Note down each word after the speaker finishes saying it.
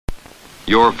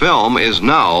Your film is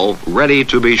now ready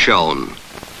to be shown.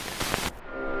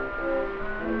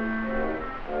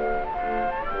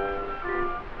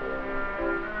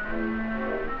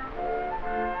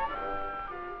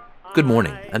 Good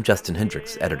morning. I'm Justin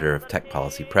Hendricks, editor of Tech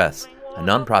Policy Press, a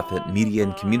nonprofit media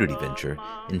and community venture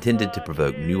intended to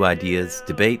provoke new ideas,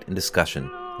 debate, and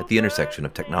discussion at the intersection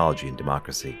of technology and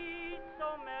democracy.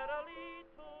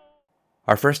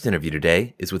 Our first interview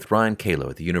today is with Ryan Calo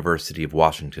at the University of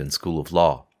Washington School of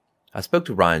Law. I spoke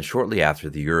to Ryan shortly after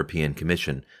the European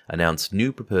Commission announced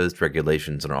new proposed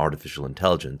regulations on artificial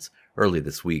intelligence early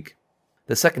this week.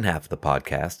 The second half of the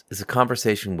podcast is a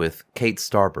conversation with Kate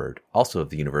Starbird, also of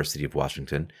the University of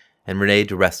Washington, and Renee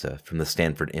DiResta from the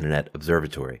Stanford Internet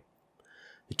Observatory.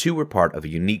 The two were part of a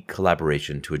unique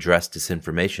collaboration to address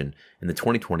disinformation in the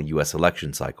 2020 U.S.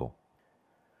 election cycle.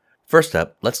 First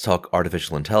up, let's talk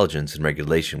artificial intelligence and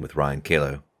regulation with Ryan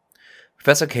Calo.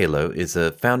 Professor Calo is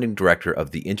a founding director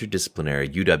of the interdisciplinary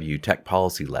UW Tech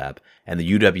Policy Lab and the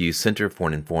UW Center for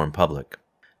an Informed Public.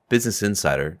 Business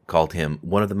Insider called him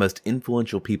one of the most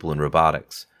influential people in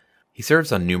robotics. He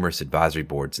serves on numerous advisory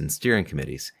boards and steering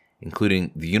committees,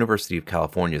 including the University of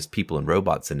California's People and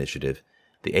Robots Initiative,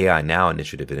 the AI Now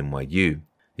Initiative at NYU,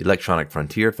 the Electronic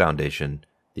Frontier Foundation,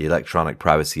 the Electronic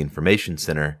Privacy Information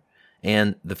Center,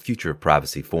 and the Future of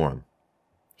Privacy Forum.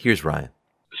 Here's Ryan.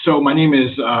 So my name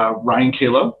is Ryan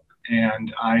Calo,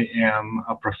 and I am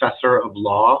a professor of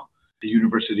law at the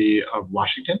University of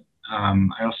Washington.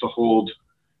 I also hold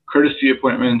courtesy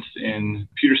appointments in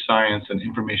computer science and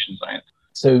information science.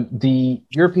 So the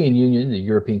European Union, the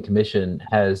European Commission,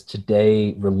 has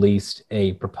today released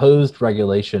a proposed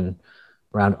regulation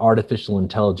around artificial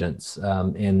intelligence.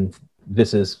 And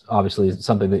this is obviously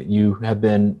something that you have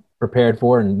been prepared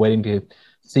for and waiting to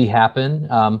see happen.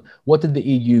 What did the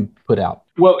EU put out?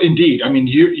 Well, indeed. I mean,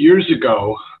 years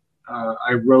ago,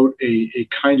 I wrote a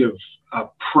kind of a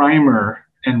primer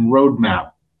and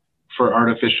roadmap for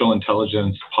artificial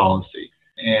intelligence policy,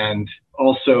 and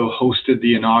also hosted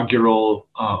the inaugural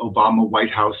Obama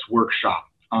White House workshop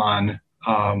on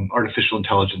artificial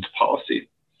intelligence policy.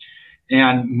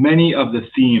 And many of the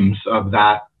themes of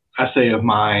that essay of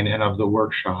mine and of the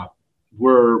workshop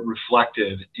were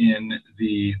reflected in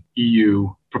the EU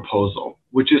proposal,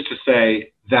 which is to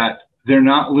say that they're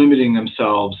not limiting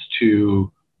themselves to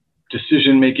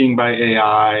decision-making by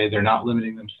AI. They're not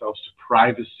limiting themselves to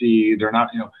privacy. They're not,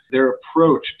 their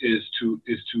approach is to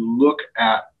look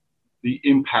at the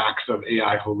impacts of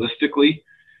AI holistically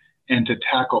and to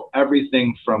tackle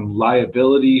everything from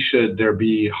liability, should there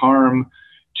be harm,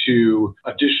 to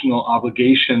additional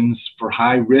obligations for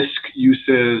high-risk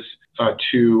uses,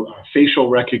 to facial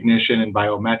recognition and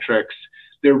biometrics.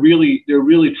 They're really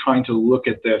trying to look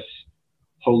at this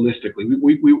holistically.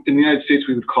 We in the United States,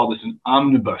 we would call this an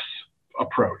omnibus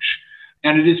approach.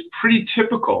 And it is pretty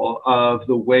typical of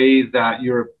the way that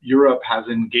Europe has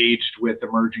engaged with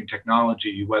emerging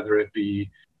technology, whether it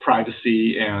be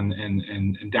privacy and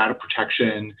data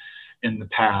protection in the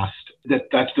past.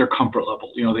 That's their comfort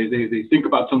level. They think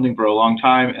about something for a long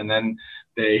time, and then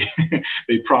they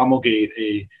they promulgate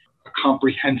a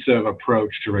comprehensive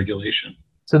approach to regulation.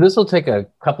 So this will take a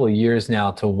couple of years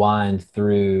now to wind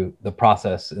through the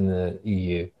process in the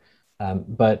EU.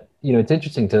 But it's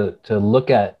interesting to look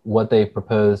at what they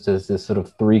proposed as this sort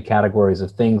of three categories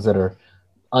of things that are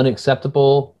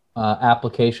unacceptable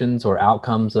applications or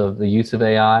outcomes of the use of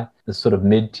AI, this sort of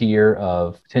mid-tier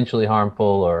of potentially harmful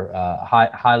or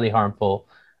highly harmful,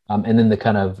 and then the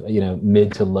kind of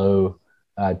mid to low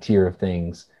tier of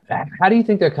things. How do you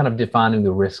think they're kind of defining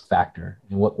the risk factor,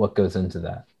 and what goes into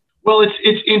that? Well,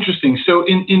 it's interesting. So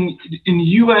in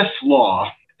U.S.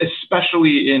 law,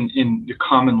 especially in the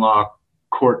common law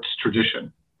courts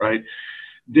tradition, right,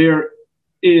 there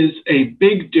is a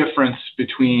big difference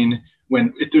between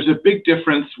when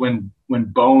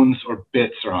bones or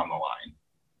bits are on the line,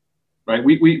 right?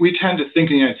 We tend to think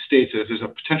in the United States that if there's a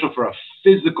potential for a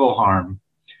physical harm,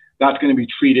 that's going to be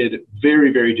treated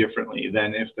very, very differently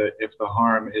than if the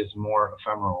harm is more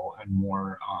ephemeral and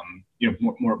more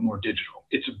more digital.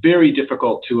 It's very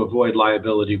difficult to avoid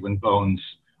liability when bones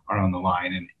are on the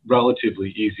line, and relatively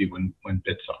easy when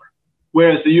bits are.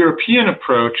 Whereas the European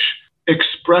approach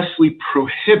expressly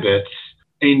prohibits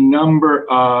a number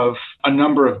of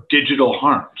digital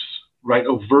harms, right?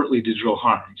 Overtly digital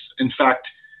harms. In fact,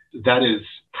 that is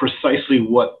precisely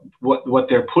what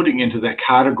they're putting into that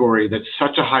category that's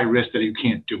such a high risk that you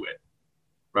can't do it,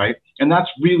 right? And that's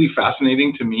really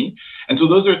fascinating to me. And so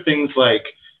those are things like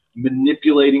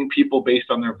manipulating people based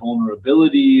on their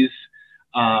vulnerabilities,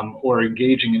 or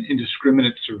engaging in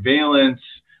indiscriminate surveillance,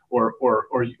 or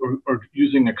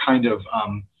using a kind of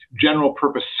general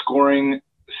purpose scoring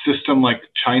system like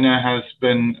China has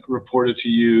been reported to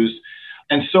use,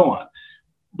 and so on.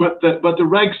 But the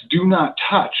regs do not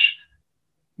touch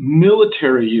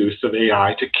military use of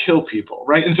AI to kill people,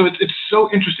 right? And so it's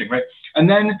so interesting, right? And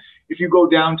then if you go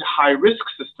down to high risk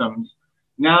systems,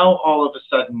 now all of a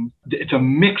sudden it's a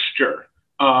mixture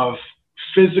of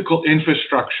physical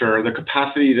infrastructure, the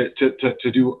capacity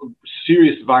to do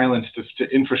serious violence to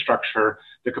infrastructure,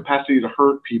 the capacity to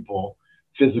hurt people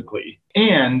physically,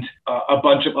 and a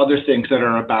bunch of other things that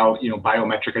are about,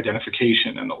 biometric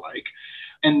identification and the like.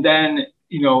 And then,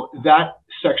 that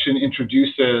section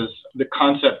introduces the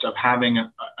concept of having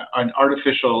an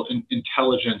artificial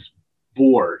intelligence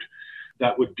board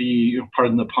that would be,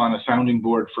 pardon the pun, a sounding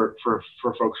board for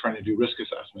folks trying to do risk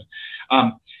assessment.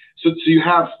 So you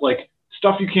have like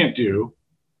stuff you can't do,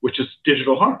 which is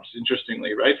digital harms,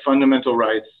 interestingly, right? Fundamental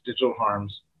rights, digital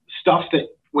harms, stuff that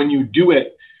when you do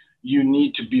it, you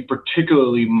need to be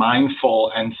particularly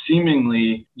mindful and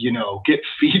seemingly, get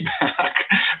feedback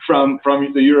from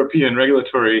the European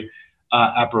regulatory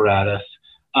apparatus.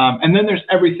 And then there's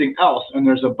everything else, and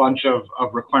there's a bunch of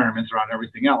requirements around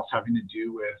everything else having to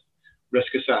do with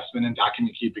risk assessment and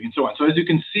document keeping and so on. So as you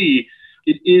can see,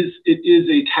 it is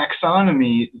a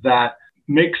taxonomy that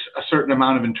makes a certain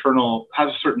amount of has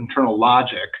a certain internal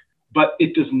logic, but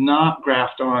it does not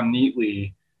graft on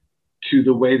neatly to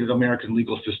the way that the American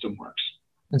legal system works.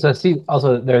 And so I see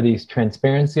also there are these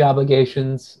transparency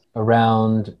obligations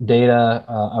around data,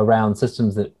 around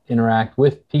systems that interact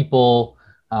with people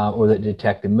or that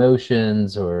detect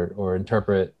emotions or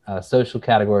interpret social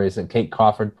categories. And Kate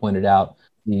Crawford pointed out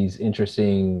these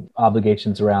interesting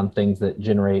obligations around things that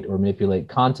generate or manipulate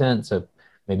content. So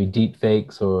maybe deep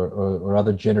fakes or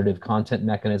other generative content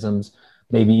mechanisms,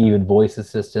 maybe even voice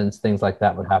assistants, things like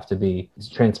that would have to be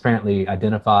transparently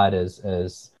identified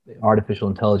as artificial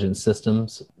intelligence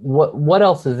systems. What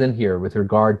else is in here with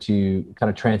regard to kind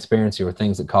of transparency or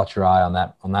things that caught your eye on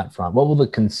that front? What will the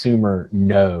consumer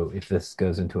know if this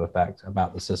goes into effect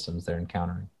about the systems they're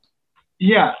encountering?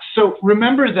 Yeah, so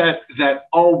remember that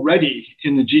already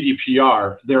in the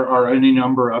GDPR, there are any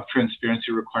number of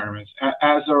transparency requirements,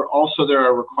 as there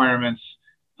are requirements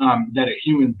that a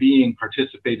human being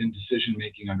participate in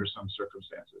decision-making under some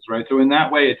circumstances, right? So in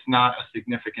that way, it's not a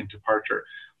significant departure.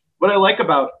 What I like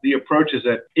about the approach is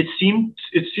that it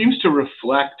seems to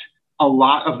reflect a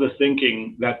lot of the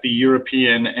thinking that the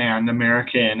European and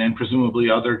American and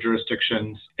presumably other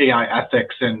jurisdictions, AI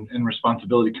ethics and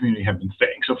responsibility community have been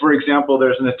saying. So for example,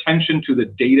 there's an attention to the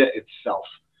data itself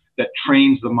that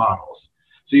trains the models.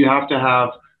 So you have to have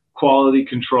quality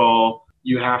control.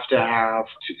 You have to have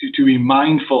to be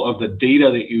mindful of the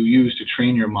data that you use to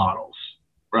train your models,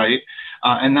 right?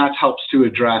 And that helps to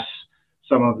address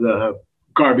some of the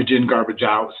garbage in, garbage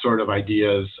out sort of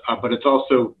ideas, but it's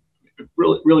also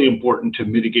really, really important to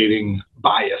mitigating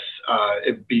bias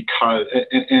because,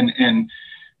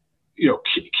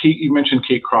 Kate, you mentioned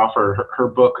Kate Crawford, her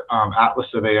book, Atlas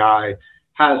of AI,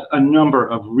 has a number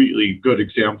of really good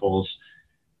examples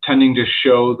tending to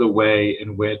show the way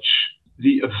in which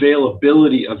the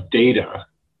availability of data,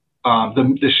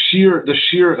 the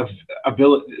sheer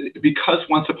ability, because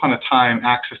once upon a time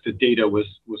access to data was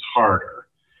harder,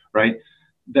 right?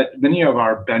 That many of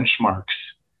our benchmarks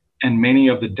and many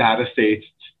of the data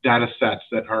sets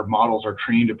that our models are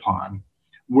trained upon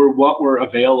were what were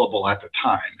available at the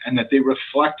time, and that they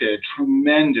reflected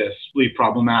tremendously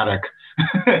problematic,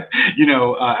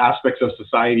 aspects of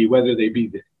society, whether they be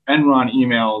the Enron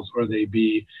emails or they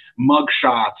be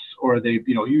mugshots or they,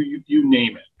 you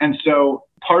name it. And so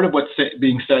part of what's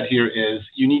being said here is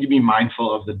you need to be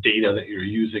mindful of the data that you're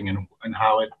using and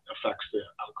how it affects the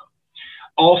outcome.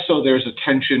 Also, there's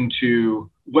attention to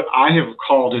what I have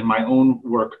called in my own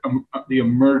work, the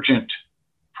emergent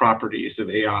properties of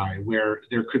AI, where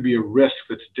there could be a risk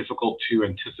that's difficult to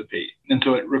anticipate. And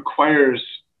so it requires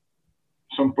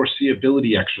some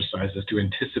foreseeability exercises to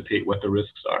anticipate what the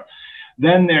risks are.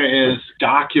 Then there is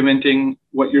documenting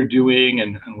what you're doing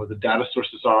and what the data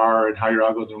sources are and how your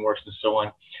algorithm works and so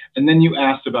on. And then you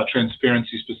asked about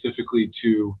transparency specifically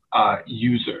to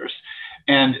users.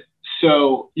 And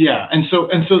so, yeah, and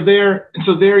so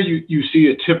there you see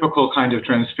a typical kind of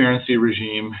transparency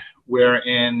regime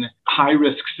wherein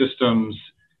high-risk systems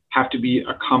have to be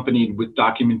accompanied with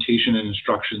documentation and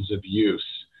instructions of use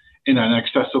in an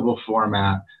accessible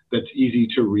format that's easy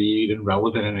to read and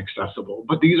relevant and accessible.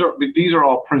 But these are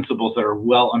all principles that are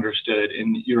well understood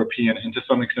in European and to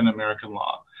some extent American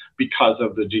law because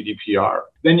of the GDPR.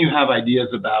 Then you have ideas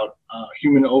about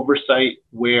human oversight,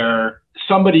 where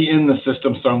somebody in the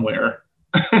system somewhere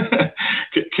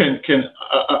can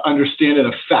understand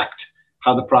and affect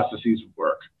how the processes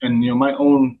work. And my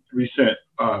own recent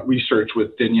research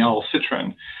with Danielle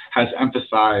Citron has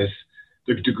emphasized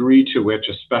the degree to which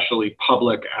especially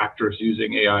public actors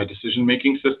using AI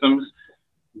decision-making systems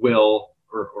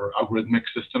or algorithmic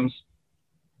systems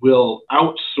will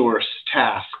outsource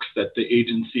tasks that the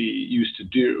agency used to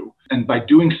do, and by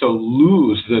doing so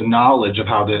lose the knowledge of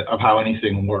how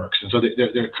anything works. And so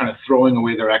they're kind of throwing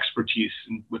away their expertise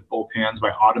with both hands by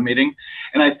automating.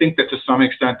 And I think that to some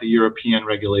extent the European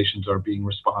regulations are being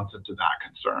responsive to that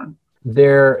concern.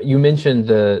 You mentioned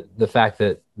the fact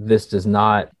that this does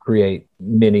not create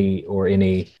many or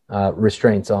any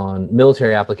restraints on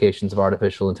military applications of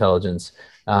artificial intelligence.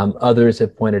 Others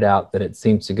have pointed out that it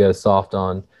seems to go soft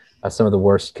on some of the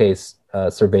worst case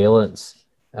surveillance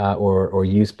or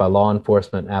use by law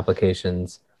enforcement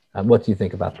applications. What do you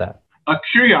think about that? A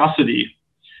curiosity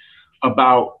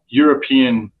about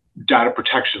European data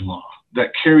protection law that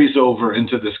carries over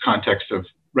into this context of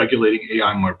regulating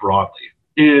AI more broadly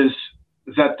is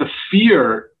that the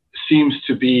fear seems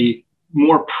to be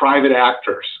more private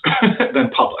actors than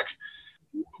public,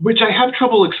 which I have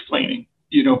trouble explaining,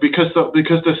 because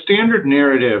the standard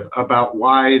narrative about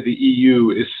why the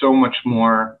EU is so much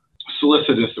more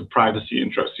solicitous of privacy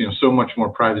interests, so much more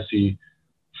privacy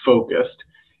focused,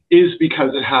 is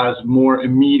because it has more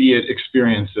immediate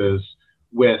experiences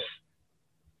with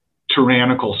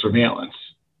tyrannical surveillance.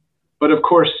 But of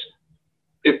course,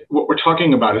 if what we're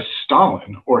talking about is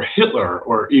Stalin or Hitler,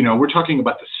 or, we're talking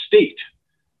about the state.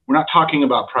 We're not talking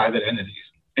about private entities.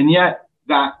 And yet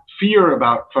that fear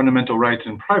about fundamental rights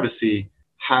and privacy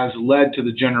has led to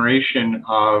the generation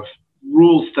of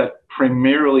rules that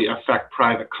primarily affect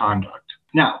private conduct.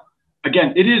 Now,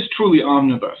 again, it is truly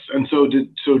omnibus. And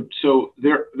so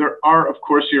there are, of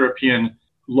course, European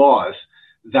laws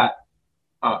that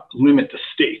limit the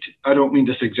state. I don't mean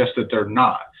to suggest that they're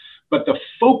not, but the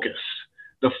focus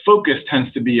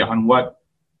tends to be on what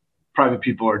private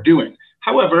people are doing.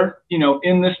 However,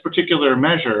 in this particular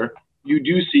measure, you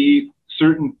do see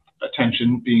certain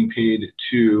attention being paid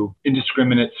to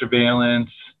indiscriminate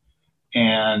surveillance,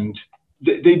 and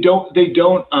they don't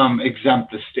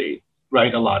exempt the state,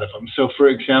 right? A lot of them. So, for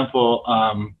example,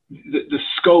 the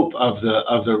scope of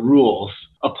the rules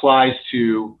applies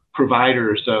to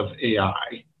providers of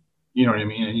AI,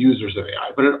 and users of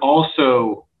AI, but it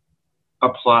also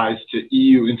applies to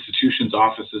EU institutions,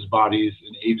 offices, bodies,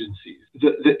 and agencies.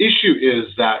 The issue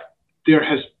is that there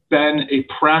has been a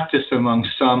practice among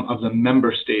some of the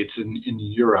member states in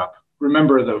Europe.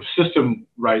 Remember, the system,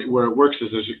 right, where it works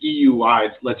is there's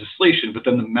EU-wide legislation, but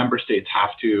then the member states have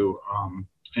to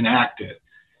enact it.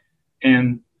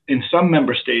 And in some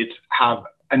member states have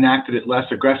enacted it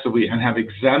less aggressively and have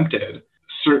exempted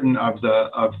certain of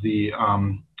the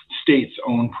state's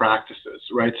own practices,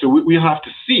 right? So we have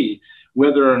to see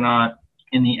whether or not,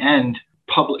 in the end,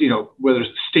 whether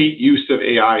state use of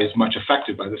AI is much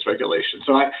affected by this regulation.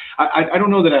 So I don't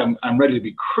know that I'm ready to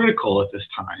be critical at this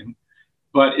time,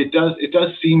 but it does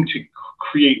seem to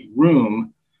create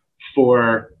room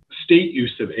for state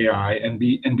use of AI and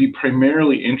be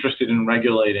primarily interested in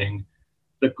regulating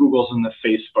the Googles and the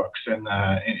Facebooks and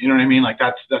you know what I mean? Like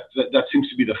that seems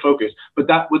to be the focus. But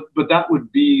that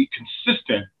would be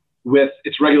consistent with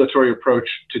its regulatory approach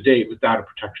to date with data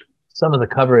protection. Some of the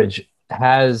coverage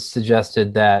has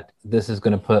suggested that this is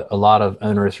going to put a lot of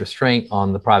onerous restraint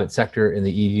on the private sector in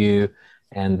the EU,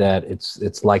 and that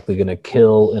it's likely going to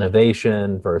kill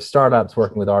innovation for startups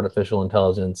working with artificial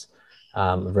intelligence.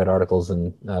 I've read articles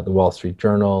in the Wall Street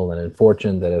Journal and in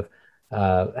Fortune that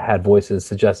have had voices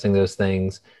suggesting those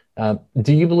things.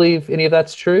 Do you believe any of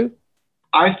that's true?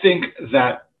 I think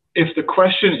that if the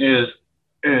question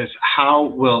is how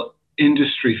will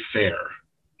industry fare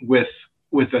with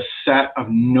a set of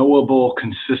knowable,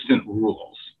 consistent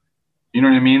rules, you know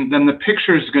what I mean? Then the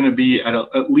picture is going to be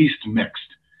at least mixed.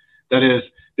 That is,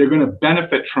 they're going to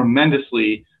benefit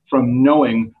tremendously from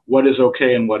knowing what is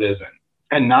okay and what isn't,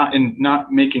 and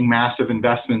not making massive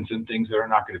investments in things that are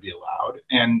not going to be allowed,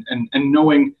 and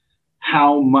knowing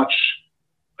how much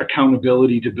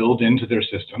accountability to build into their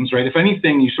systems, right? If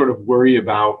anything, you sort of worry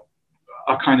about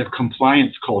a kind of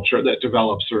compliance culture that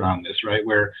develops around this, right?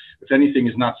 Where if anything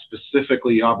is not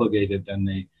specifically obligated, then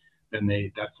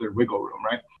that's their wiggle room,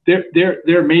 right?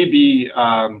 There may be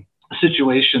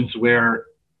situations where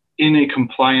in a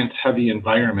compliance-heavy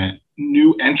environment,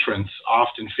 new entrants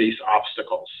often face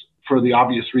obstacles for the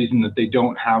obvious reason that they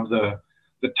don't have the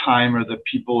time or the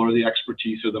people or the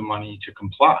expertise or the money to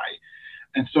comply.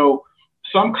 And so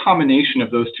some combination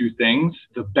of those two things,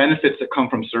 the benefits that come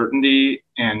from certainty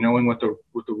and knowing what the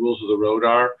rules of the road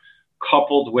are,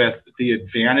 coupled with the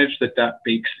advantage that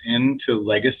bakes into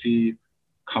legacy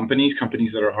companies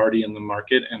that are already in the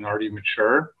market and already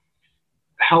mature,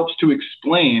 helps to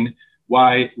explain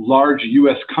why large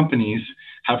US companies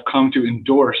have come to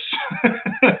endorse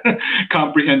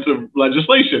comprehensive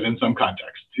legislation in some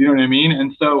contexts. You know what I mean?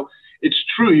 And so it's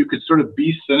true, you could sort of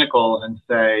be cynical and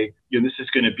say, this is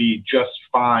going to be just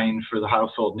fine for the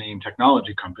household name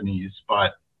technology companies,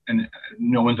 and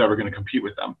no one's ever going to compete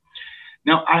with them.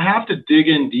 Now, I have to dig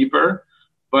in deeper,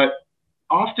 but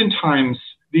oftentimes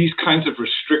these kinds of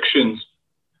restrictions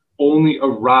only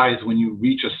arise when you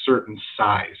reach a certain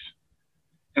size.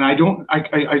 And I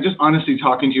just honestly,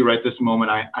 talking to you right this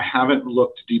moment, I haven't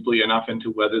looked deeply enough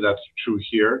into whether that's true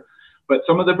here, but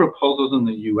some of the proposals in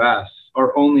the US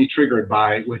are only triggered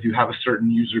by whether you have a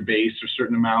certain user base or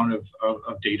certain amount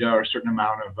of data or a certain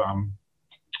amount of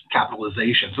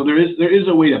capitalization. So there is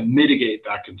a way to mitigate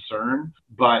that concern.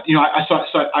 But,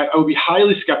 I would be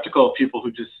highly skeptical of people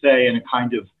who just say in a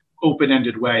kind of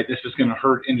open-ended way, this is going to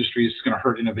hurt industry, this is going to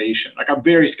hurt innovation. Like, I'm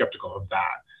very skeptical of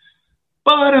that.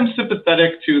 But I'm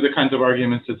sympathetic to the kinds of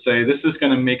arguments that say this is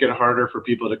going to make it harder for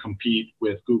people to compete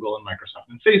with Google and Microsoft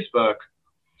and Facebook.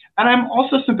 And I'm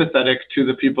also sympathetic to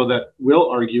the people that will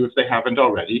argue, if they haven't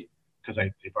already, because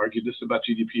they've argued this about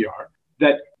GDPR,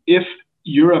 that if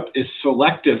Europe is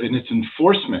selective in its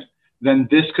enforcement, then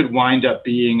this could wind up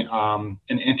being an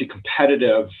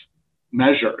anti-competitive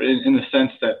measure in the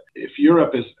sense that if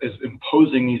Europe is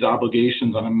imposing these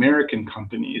obligations on American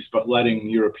companies, but letting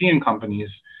European companies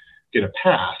get a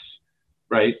pass,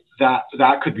 right,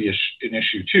 that could be an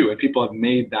issue too. And people have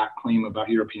made that claim about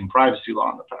European privacy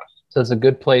law in the past. So it's a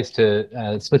good place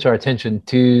to switch our attention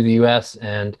to the US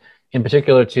and in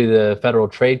particular to the Federal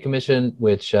Trade Commission,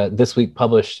 which this week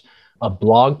published a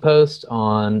blog post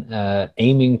on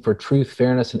aiming for truth,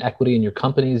 fairness, and equity in your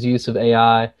company's use of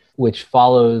AI, which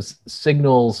follows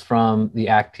signals from the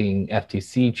acting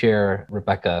FTC chair,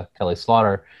 Rebecca Kelly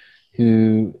Slaughter,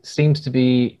 who seems to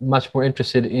be much more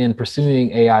interested in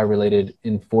pursuing AI-related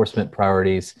enforcement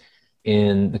priorities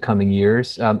in the coming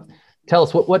years. Tell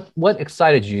us what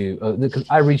excited you? Because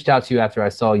I reached out to you after I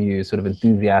saw you sort of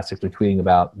enthusiastically tweeting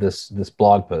about this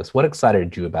blog post. What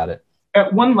excited you about it?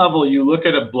 At one level, you look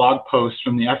at a blog post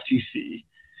from the FTC,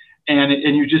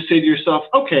 and you just say to yourself,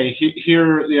 okay,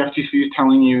 here the FTC is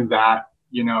telling you that,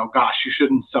 gosh, you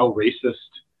shouldn't sell racist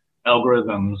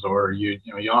algorithms, or you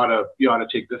ought to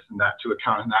take this and that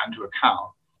into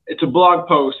account. It's a blog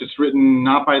post. It's written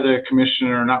not by the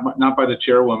commissioner, not by the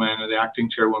chairwoman or the acting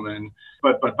chairwoman,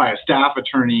 but by a staff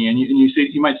attorney. And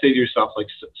you might say to yourself, like,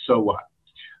 so what?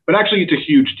 But actually, it's a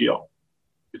huge deal.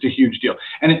 It's a huge deal,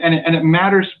 and it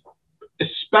matters,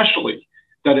 especially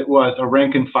that it was a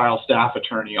rank and file staff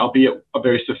attorney, albeit a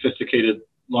very sophisticated,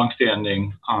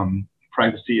 longstanding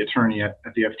privacy attorney at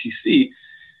the FTC,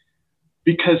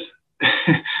 because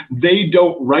they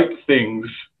don't write things,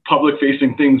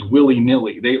 public-facing things,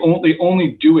 willy-nilly. They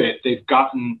only do it. They've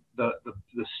gotten the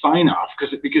sign-off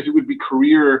because it would be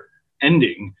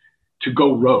career-ending to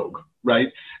go rogue, right?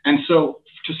 And so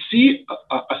to see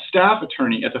a staff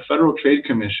attorney at the Federal Trade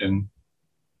Commission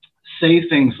say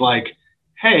things like,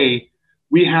 hey,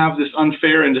 we have this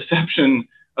unfair and deception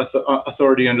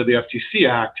authority under the FTC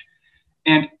Act,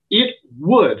 and it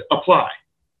would apply.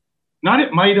 Not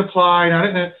it might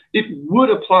apply, it would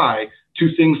apply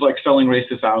to things like selling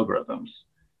racist algorithms,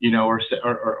 or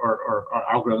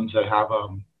algorithms that have,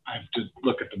 I have to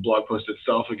look at the blog post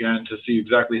itself again to see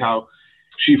exactly how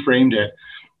she framed it.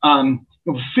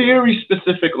 Very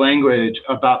specific language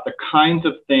about the kinds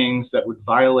of things that would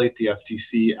violate the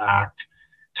FTC Act,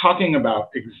 talking about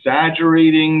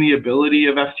exaggerating the ability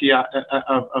of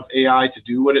AI to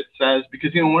do what it says.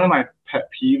 Because, one of my pet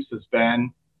peeves has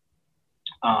been,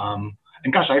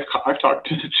 and gosh, I've talked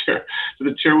to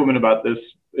the chairwoman about this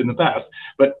in the past,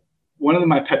 but one of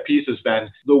my pet peeves has been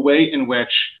the way in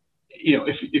which,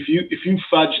 if you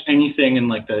fudge anything in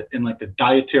like the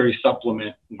dietary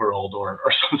supplement world or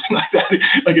something like that,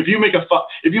 like if you make a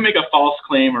false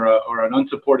claim or an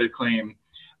unsupported claim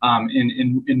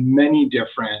in many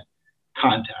different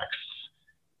contexts,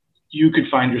 you could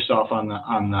find yourself on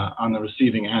the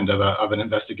receiving end of an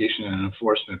investigation and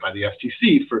enforcement by the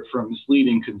FTC for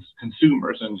misleading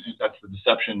consumers, and that's the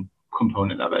deception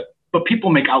component of it. But people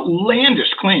make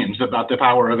outlandish claims about the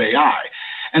power of AI,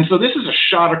 and so this is a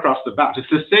shot across the bow. Just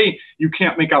to say you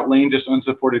can't make outlandish,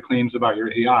 unsupported claims about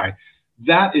your AI,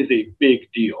 that is a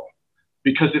big deal,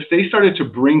 because if they started to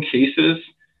bring cases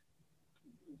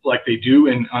like they do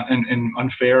in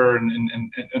unfair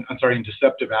and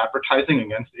deceptive advertising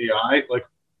against AI, like,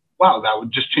 wow, that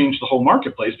would just change the whole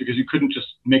marketplace, because you couldn't just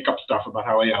make up stuff about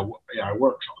how AI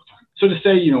works all the time. So to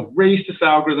say, racist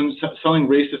algorithms, selling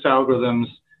racist algorithms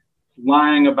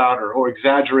lying about or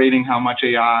exaggerating how much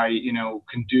AI,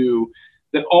 can do,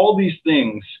 that all these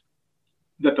things,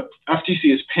 that the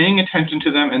FTC is paying attention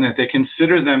to them and that they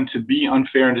consider them to be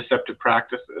unfair and deceptive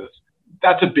practices,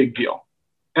 that's a big deal.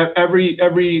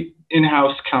 Every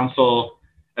in-house counsel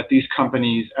at these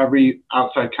companies, every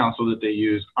outside counsel that they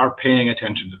use are paying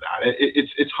attention to that.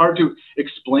 It's hard to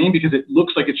explain because it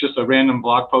looks like it's just a random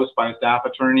blog post by a staff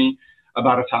attorney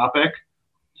about a topic,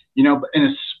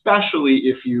 and especially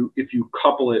if you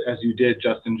couple it, as you did,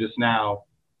 Justin, just now,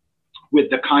 with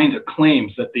the kinds of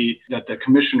claims that the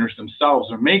commissioners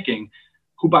themselves are making,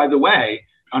 who, by the way,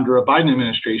 under a Biden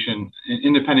administration, an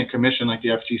independent commission like the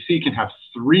FTC can have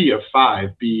 3 of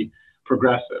 5 be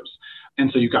progressives.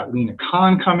 And so you've got Lena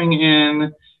Khan coming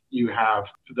in, you have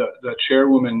the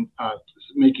chairwoman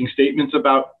making statements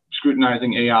about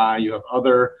scrutinizing AI, you have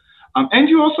other, and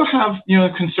you also have,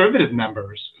 conservative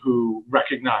members who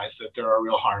recognize that there are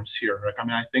real harms here.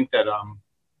 I think that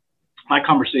my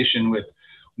conversation with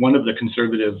one of the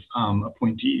conservative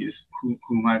appointees,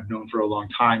 whom I've known for a long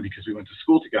time because we went to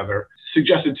school together,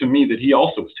 suggested to me that he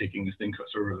also was taking this thing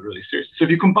sort of really seriously. So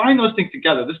if you combine those things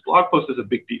together, this blog post is a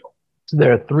big deal. So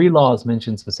there are 3 laws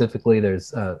mentioned specifically.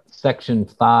 There's Section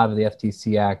 5 of the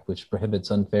FTC Act, which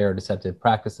prohibits unfair or deceptive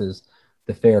practices.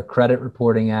 The Fair Credit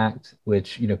Reporting Act,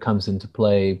 which comes into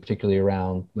play particularly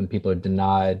around when people are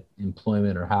denied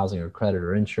employment or housing or credit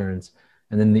or insurance.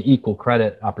 And then the Equal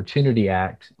Credit Opportunity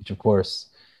Act, which of course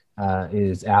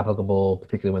is applicable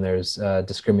particularly when there's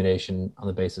discrimination on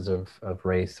the basis of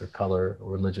race or color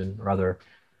or religion or other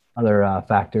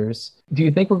factors. Do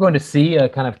you think we're going to see a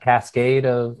kind of cascade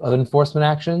of enforcement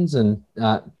actions? And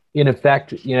in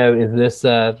effect, is this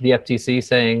the FTC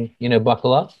saying,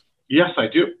 buckle up? Yes, I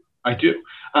do. I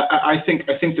think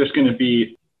there's going to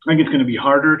be. I think it's going to be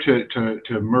harder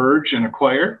to merge and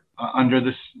acquire under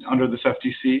this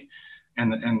FTC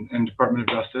and Department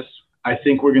of Justice. I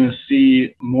think we're going to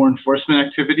see more enforcement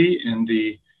activity in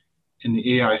the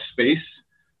AI space.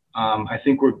 I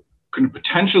think we're going to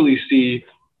potentially see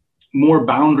more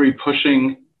boundary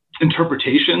pushing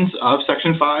interpretations of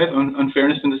Section 5 on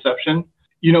unfairness and deception.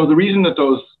 The reason that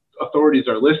those authorities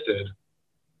are listed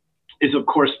is, of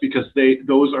course, because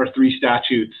those are 3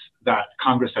 statutes that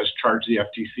Congress has charged the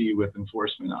FTC with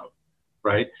enforcement of,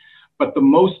 right? But the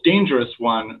most dangerous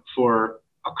one for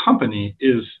a company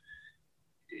is,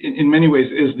 in many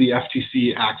ways, is the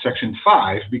FTC Act Section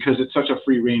 5, because it's such a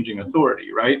free-ranging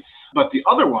authority, right? But the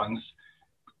other ones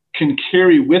can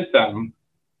carry with them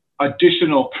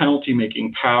additional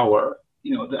penalty-making power. The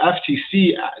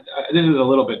FTC, this is a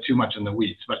little bit too much in the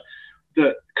weeds, but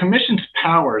the Commission's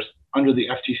powers under the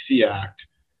FTC Act,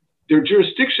 their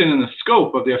jurisdiction and the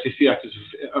scope of the FTC Act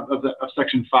of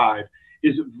Section 5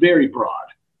 is very broad.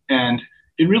 And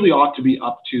it really ought to be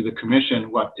up to the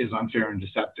Commission what is unfair and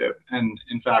deceptive. And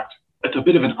in fact, it's a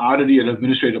bit of an oddity in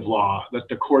administrative law that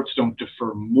the courts don't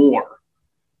defer more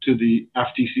to the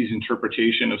FTC's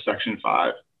interpretation of Section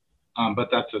 5. But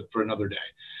that's for another day.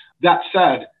 That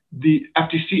said, the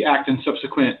FTC Act and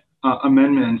subsequent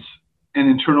amendments and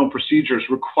internal procedures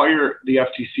require the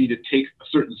FTC to take a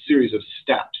certain series of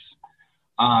steps.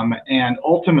 And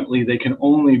ultimately, they can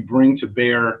only bring to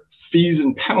bear fees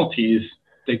and penalties.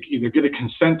 They either get a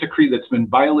consent decree that's been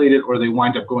violated, or they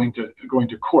wind up going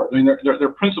to court. I mean, their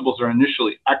principles are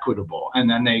initially equitable, and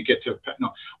then they get to.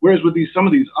 Whereas with some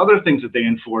of these other things that they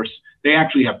enforce, they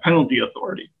actually have penalty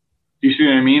authority. Do you see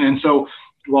what I mean? And so,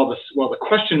 while the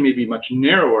question may be much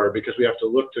narrower because we have to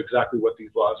look to exactly what these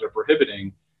laws are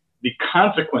prohibiting, the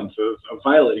consequences of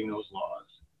violating those laws,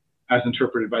 as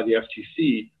interpreted by the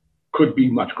FTC, could be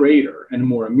much greater and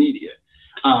more immediate.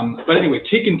 But anyway,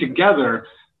 taken together,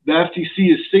 the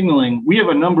FTC is signaling we have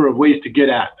a number of ways to get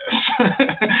at this,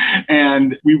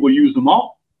 and we will use them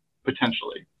all,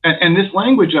 potentially. And this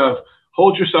language of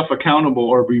hold yourself accountable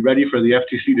or be ready for the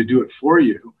FTC to do it for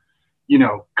you,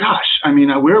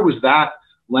 where was that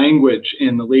language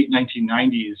in the late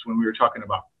 1990s when we were talking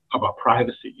about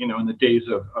privacy, in the days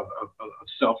of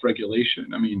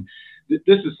self-regulation? I mean, this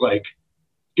is like,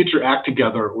 get your act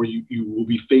together or you will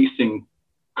be facing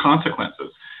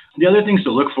consequences. The other things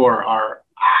to look for are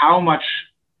how much,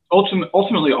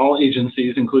 ultimately all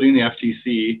agencies, including the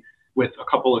FTC, with a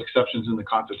couple of exceptions in the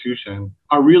Constitution,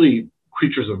 are really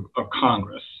creatures of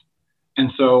Congress.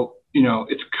 And so,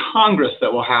 it's Congress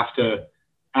that will have to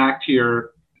act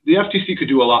here. The FTC could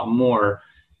do a lot more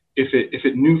if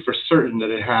it knew for certain that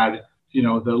it had,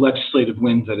 the legislative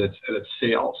wins at its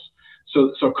sails.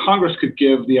 So Congress could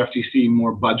give the FTC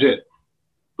more budget,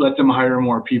 let them hire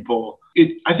more people.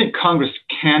 I think Congress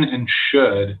can and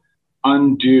should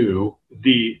undo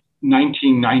the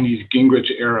 1990s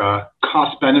Gingrich era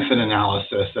cost-benefit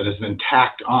analysis that has been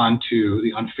tacked onto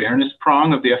the unfairness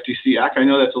prong of the FTC Act. I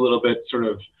know that's a little bit sort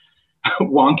of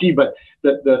wonky, but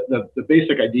the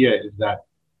basic idea is that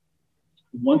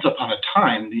once upon a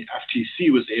time, the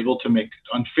FTC was able to make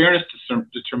unfairness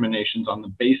determinations on the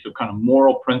basis of kind of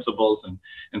moral principles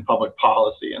and public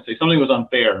policy, and say something was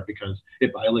unfair because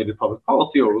it violated public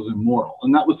policy or was immoral.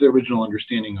 And that was the original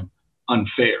understanding of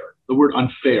unfair. The word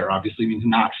unfair obviously means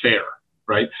not fair,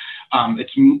 right?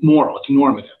 It's moral, it's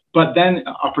normative. But then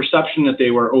a perception that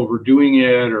they were overdoing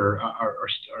it or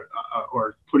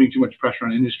putting too much pressure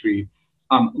on industry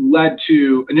led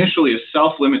to initially a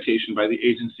self-limitation by the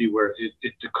agency where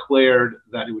it declared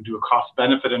that it would do a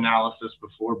cost-benefit analysis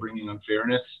before bringing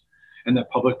unfairness, and that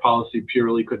public policy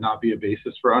purely could not be a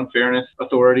basis for unfairness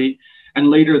authority. And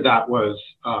later that was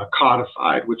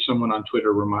codified, which someone on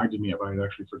Twitter reminded me of. I had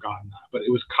actually forgotten that, but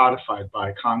it was codified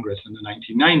by Congress in the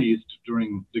 1990s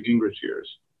during the Gingrich years.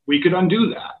 We could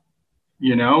undo that,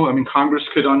 Congress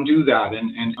could undo that,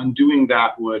 and undoing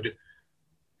that would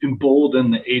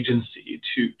embolden the agency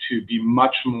to be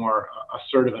much more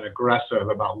assertive and aggressive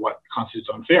about what constitutes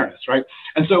unfairness, right?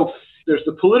 And so there's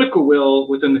the political will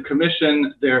within the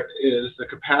commission. There is the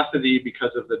capacity because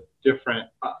of the different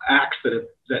acts that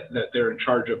they're in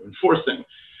charge of enforcing.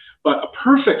 But a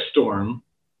perfect storm,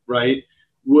 right,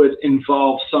 would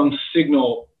involve some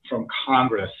signal from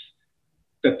Congress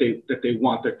that they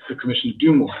want the commission to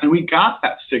do more. And we got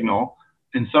that signal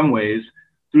in some ways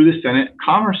through the Senate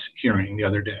Commerce hearing the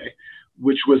other day,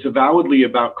 which was avowedly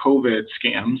about COVID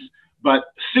scams, but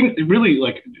really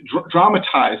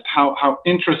dramatized how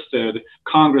interested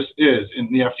Congress is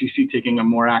in the FTC taking a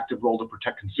more active role to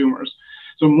protect consumers.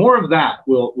 So more of that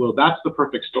that's the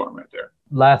perfect storm right there.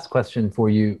 Last question for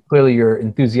you. Clearly you're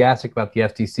enthusiastic about the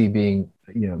FTC being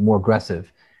more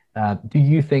aggressive. Do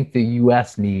you think the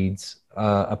US needs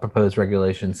a proposed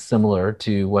regulation similar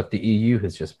to what the EU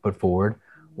has just put forward?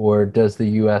 Or does the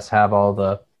U.S. have all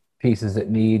the pieces it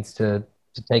needs to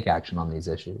take action on these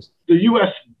issues? The U.S.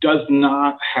 does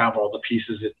not have all the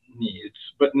pieces it needs,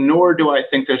 but nor do I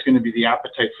think there's going to be the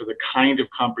appetite for the kind of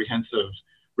comprehensive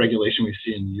regulation we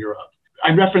see in Europe.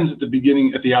 I referenced at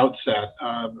the outset,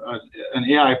 an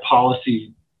AI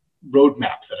policy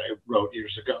roadmap that I wrote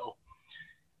years ago.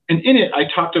 And in it, I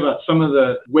talked about some of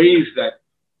the ways that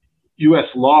U.S.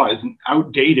 law is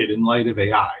outdated in light of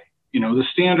AI. The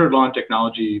standard law and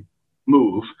technology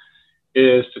move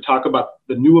is to talk about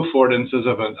the new affordances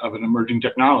of an emerging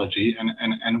technology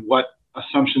and what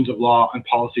assumptions of law and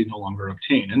policy no longer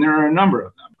obtain. And there are a number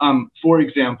of them. For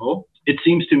example, it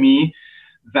seems to me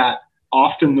that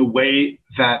often the way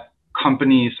that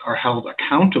companies are held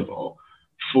accountable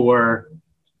for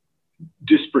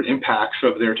disparate impacts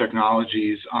of their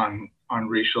technologies on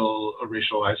racial or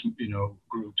racialized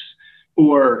groups,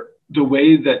 or the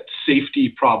way that safety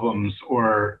problems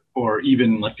or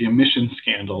even like the emission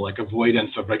scandal, like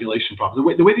avoidance of regulation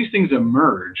problems, the way these things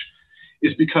emerge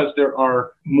is because there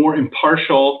are more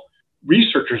impartial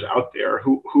researchers out there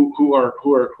who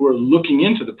are looking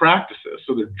into the practices.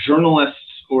 So they're journalists,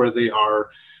 or they are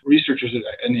researchers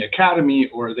in the academy,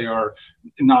 or they are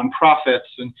nonprofits,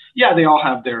 and they all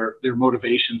have their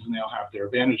motivations and they all have their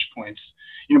vantage points.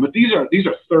 But these are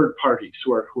third parties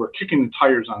who are kicking the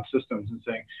tires on systems and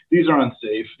saying these are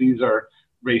unsafe, these are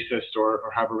racist, or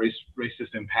have a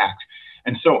racist impact,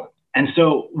 and so on. And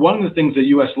so one of the things that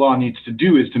U.S. law needs to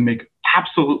do is to make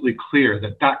absolutely clear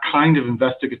that kind of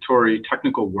investigatory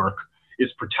technical work is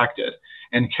protected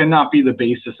and cannot be the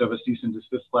basis of a cease and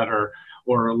desist letter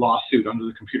or a lawsuit under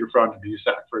the Computer Fraud and Abuse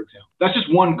Act, for example. That's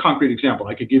just one concrete example.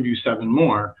 I could give you 7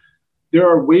 more. There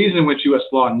are ways in which U.S.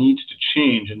 law needs to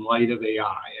change in light of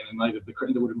AI and in light of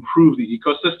that would improve the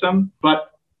ecosystem.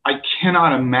 But I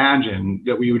cannot imagine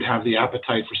that we would have the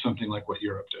appetite for something like what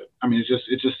Europe did. I mean,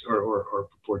 or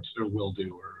purports or will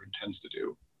do or intends to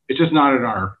do. It's just not in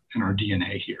our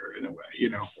DNA here, in a way,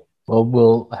 Well,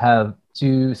 we'll have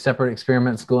 2 separate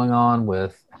experiments going on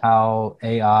with how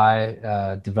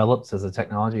AI develops as a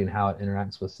technology and how it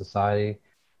interacts with society.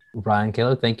 Ryan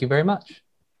Calo, thank you very much.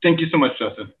 Thank you so much,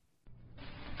 Justin.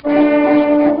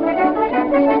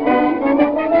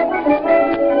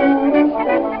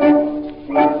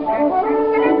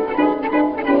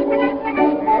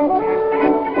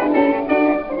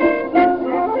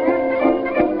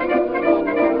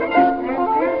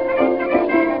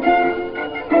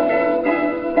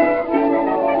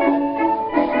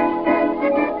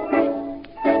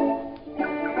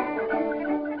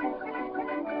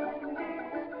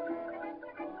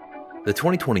 The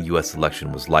 2020 U.S.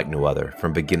 election was like no other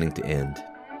from beginning to end.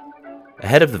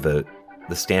 Ahead of the vote,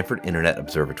 the Stanford Internet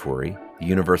Observatory, the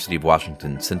University of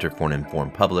Washington Center for an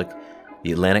Informed Public,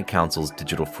 the Atlantic Council's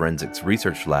Digital Forensics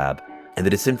Research Lab, and the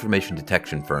disinformation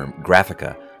detection firm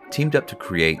Graphica teamed up to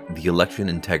create the Election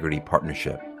Integrity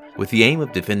Partnership. With the aim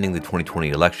of defending the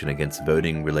 2020 election against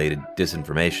voting-related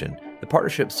disinformation, the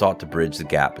partnership sought to bridge the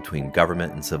gap between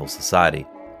government and civil society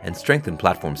and strengthen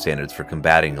platform standards for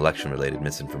combating election-related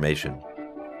misinformation.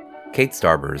 Kate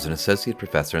Starber is an associate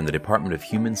professor in the Department of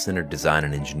Human-Centered Design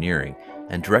and Engineering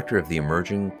and director of the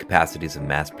Emerging Capacities of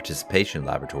Mass Participation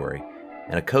Laboratory,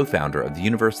 and a co-founder of the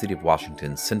University of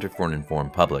Washington Center for an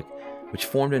Informed Public, which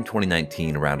formed in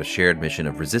 2019 around a shared mission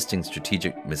of resisting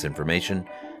strategic misinformation,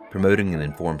 promoting an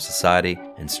informed society,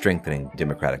 and strengthening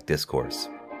democratic discourse.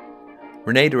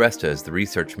 Renee DiResta is the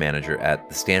research manager at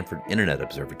the Stanford Internet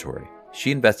Observatory.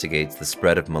 She investigates the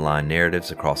spread of malign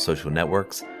narratives across social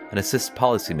networks and assists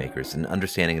policymakers in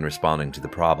understanding and responding to the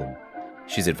problem.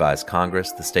 She's advised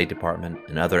Congress, the State Department,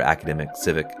 and other academic,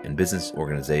 civic, and business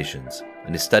organizations,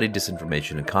 and has studied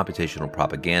disinformation and computational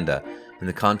propaganda in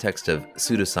the context of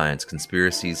pseudoscience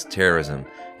conspiracies, terrorism,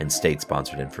 and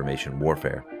state-sponsored information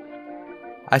warfare.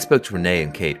 I spoke to Renee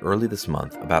and Kate early this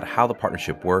month about how the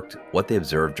partnership worked, what they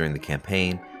observed during the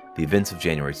campaign, the events of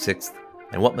January 6th,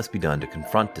 and what must be done to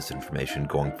confront disinformation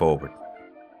going forward.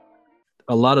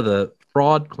 A lot of the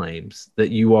fraud claims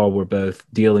that you all were both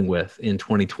dealing with in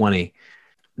 2020,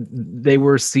 they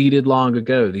were seeded long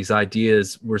ago. These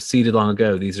ideas were seeded long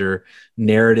ago. These are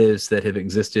narratives that have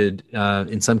existed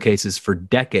in some cases for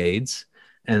decades,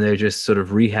 and they're just sort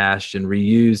of rehashed and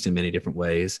reused in many different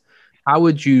ways. How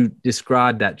would you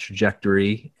describe that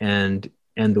trajectory and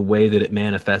the way that it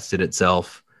manifested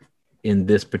itself in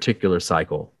this particular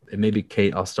cycle? And maybe,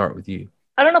 Kate, I'll start with you.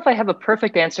 I don't know if I have a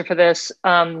perfect answer for this.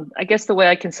 I guess the way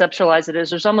I conceptualize it is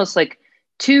there's almost like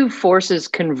two forces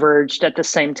converged at the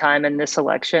same time in this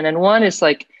election. And one is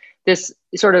like this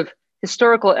sort of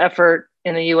historical effort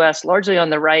in the US, largely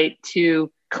on the right,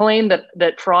 to claim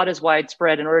that fraud is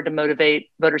widespread in order to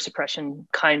motivate voter suppression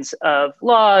kinds of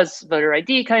laws, voter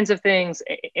ID kinds of things,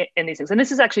 and these things. And this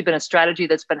has actually been a strategy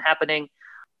that's been happening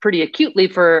pretty acutely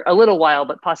for a little while,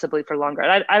 but possibly for longer.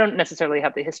 And I don't necessarily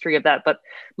have the history of that, but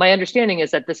my understanding is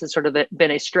that this has sort of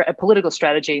been a political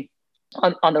strategy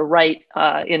on the right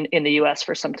in the US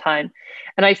for some time.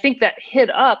 And I think that hit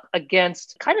up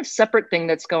against kind of separate thing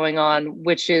that's going on,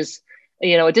 which is, a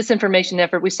disinformation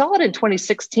effort. We saw it in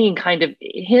 2016, kind of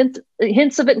hints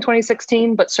of it in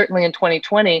 2016, but certainly in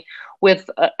 2020 with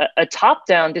a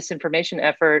top-down disinformation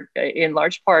effort in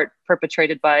large part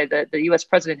perpetrated by the US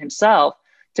president himself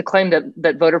to claim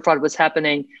that voter fraud was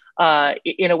happening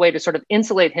in a way to sort of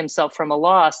insulate himself from a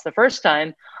loss the first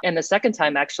time, and the second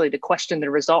time actually to question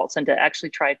the results and to actually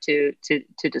try to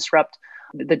disrupt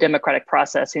the democratic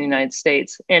process in the United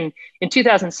States. And in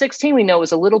 2016, we know it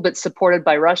was a little bit supported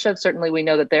by Russia. Certainly, we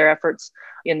know that their efforts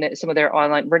in some of their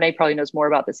online, Renee probably knows more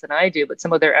about this than I do, but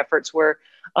some of their efforts were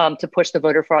to push the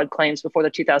voter fraud claims before the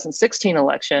 2016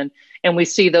 election. And we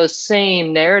see those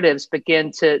same narratives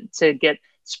begin to get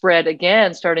spread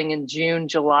again, starting in June,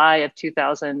 July of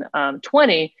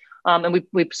 2020. And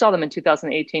we saw them in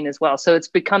 2018 as well. So it's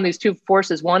become these two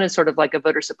forces. One is sort of like a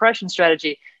voter suppression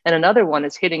strategy, and another one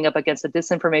is hitting up against a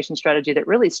disinformation strategy that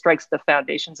really strikes the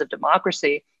foundations of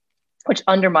democracy, which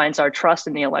undermines our trust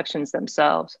in the elections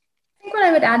themselves. I think what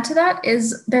I would add to that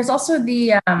is there's also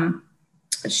the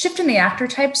shift in the actor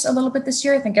types a little bit this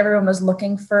year. I think everyone was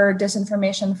looking for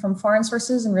disinformation from foreign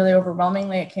sources, and really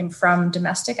overwhelmingly it came from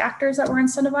domestic actors that were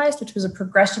incentivized, which was a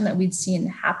progression that we'd seen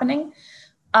happening.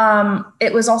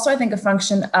 It was also, I think, a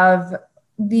function of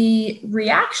the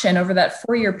reaction over that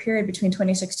 4-year period between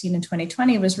 2016 and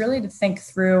 2020 was really to think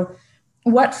through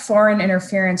what foreign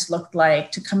interference looked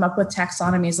like, to come up with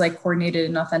taxonomies like coordinated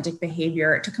and authentic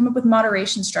behavior, to come up with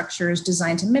moderation structures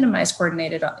designed to minimize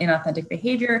coordinated inauthentic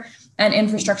behavior, and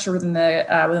infrastructure within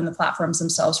the platforms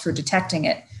themselves for detecting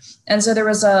it. And so there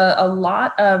was a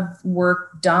lot of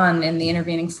work done in the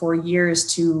intervening 4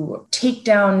 years to take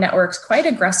down networks quite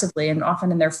aggressively and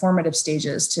often in their formative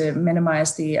stages to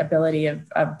minimize the ability of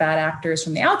bad actors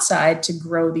from the outside to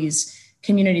grow these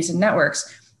communities and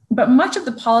networks. But much of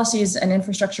the policies and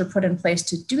infrastructure put in place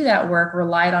to do that work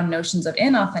relied on notions of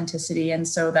inauthenticity. And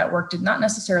so that work did not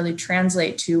necessarily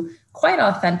translate to quite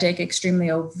authentic,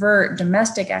 extremely overt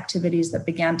domestic activities that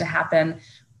began to happen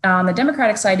on the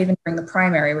Democratic side, even during the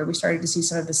primary, where we started to see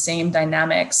some of the same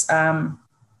dynamics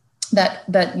that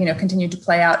continued to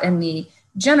play out in the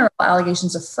general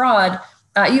allegations of fraud.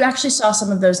 You actually saw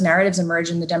some of those narratives emerge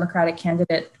in the Democratic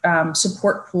candidate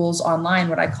support pools online,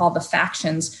 what I call the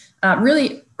factions,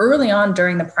 really early on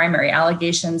during the primary.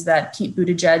 Allegations that Pete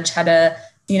Buttigieg had a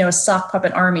a sock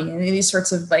puppet army, and these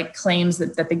sorts of like claims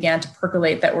that began to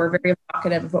percolate that were very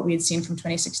evocative of what we had seen from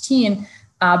 2016,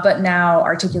 but now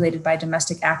articulated by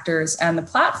domestic actors, and the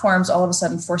platforms all of a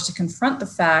sudden forced to confront the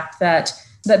fact that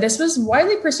this was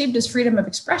widely perceived as freedom of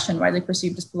expression, widely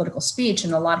perceived as political speech,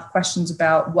 and a lot of questions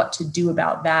about what to do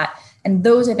about that. And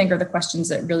those, I think, are the questions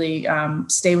that really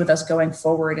stay with us going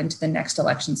forward into the next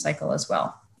election cycle as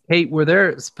well. Kate, were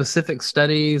there specific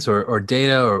studies or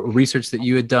data or research that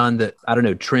you had done that, I don't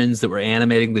know, trends that were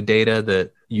animating the data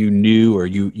that you knew or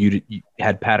you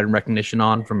had pattern recognition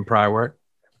on from prior work?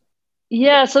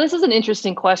 Yeah, so this is an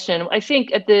interesting question. I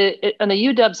think on the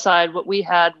UW side, what we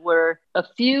had were a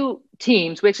few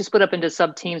teams. We actually split up into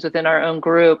sub-teams within our own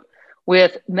group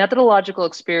with methodological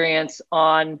experience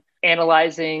on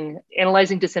analyzing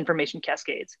disinformation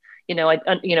cascades.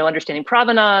 Understanding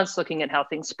provenance, looking at how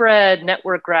things spread,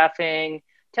 network graphing,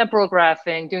 temporal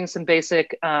graphing, doing some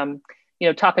basic,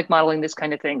 topic modeling, this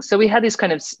kind of thing. So we had these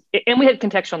and we had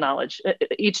contextual knowledge.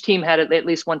 Each team had at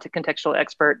least one contextual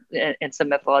expert and some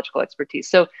methodological expertise.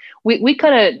 So we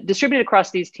kind of distributed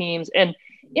across these teams. And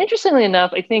interestingly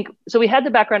enough, I think, so we had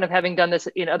the background of having done this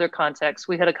in other contexts.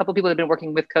 We had a couple of people that had been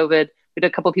working with COVID. We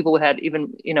had a couple of people who had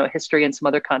even, history in some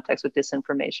other contexts with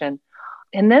disinformation.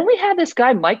 And then we had this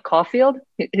guy, Mike Caulfield,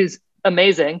 who's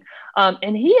amazing.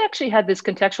 And he actually had this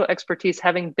contextual expertise,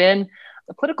 having been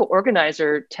a political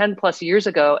organizer 10 plus years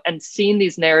ago and seen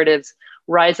these narratives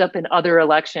rise up in other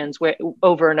elections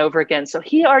over and over again. So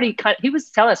he was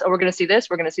telling us, oh, we're going to see this,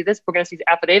 we're going to see this, we're going to see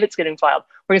affidavits getting filed,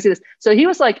 we're going to see this. So he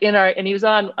was like and he was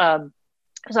on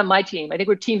my team. I think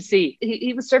we're Team C.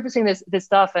 He was surfacing this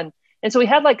stuff. And so we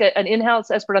had like an in-house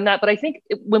expert on that. But I think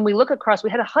when we look across, we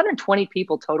had 120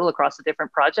 people total across the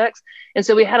different projects. And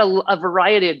so we had a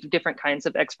variety of different kinds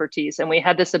of expertise. And we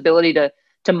had this ability to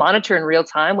monitor in real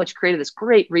time, which created this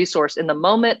great resource in the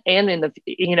moment and in the,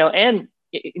 and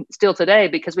still today,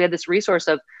 because we had this resource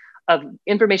of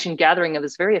information gathering of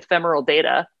this very ephemeral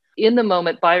data in the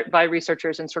moment by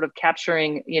researchers, and sort of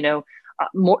capturing,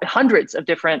 hundreds of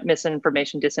different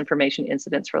misinformation, disinformation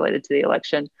incidents related to the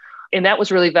election. And that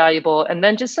was really valuable. And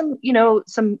then just some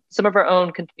of our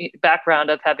own background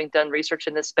of having done research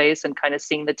in this space and kind of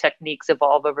seeing the techniques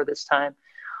evolve over this time.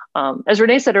 As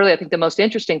Renee said earlier, I think the most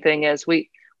interesting thing is we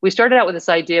started out with this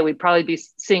idea we'd probably be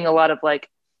seeing a lot of like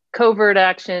covert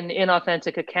action,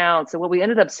 inauthentic accounts. And what we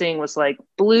ended up seeing was like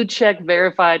blue check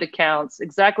verified accounts,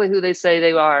 exactly who they say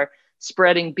they are,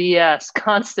 spreading BS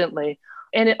constantly.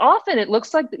 And it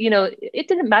looks like, it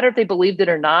didn't matter if they believed it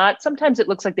or not. Sometimes it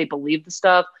looks like they believed the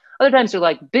stuff. Other times they're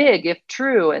like big, if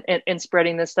true, and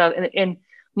spreading this stuff. And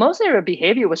most of their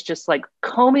behavior was just like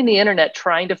combing the internet,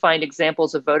 trying to find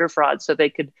examples of voter fraud so they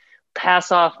could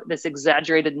pass off this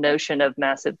exaggerated notion of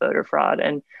massive voter fraud.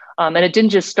 And it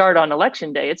didn't just start on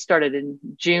election day. It started in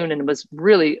June and was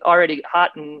really already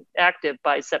hot and active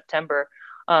by September,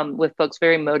 with folks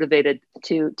very motivated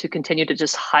to continue to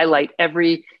just highlight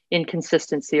every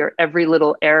inconsistency or every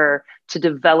little error to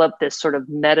develop this sort of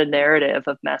meta narrative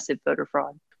of massive voter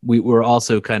fraud. We were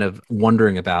also kind of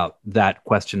wondering about that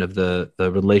question of the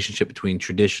relationship between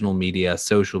traditional media,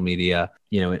 social media,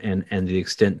 and the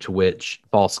extent to which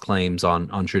false claims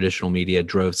on traditional media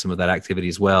drove some of that activity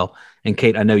as well. And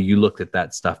Kate, I know you looked at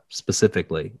that stuff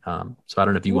specifically. So I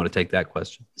don't know if you want to take that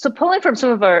question. So pulling from some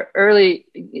of our early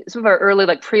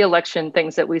like pre-election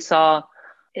things that we saw,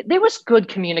 there was good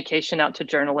communication out to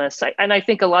journalists. And I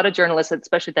think a lot of journalists,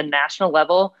 especially at the national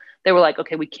level, they were like,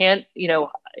 okay, we can't,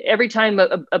 every time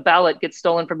a ballot gets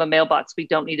stolen from a mailbox, we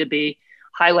don't need to be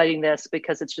highlighting this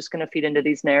because it's just going to feed into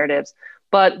these narratives.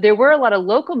 But there were a lot of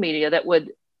local media that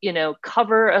would,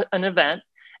 cover an event.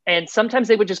 And sometimes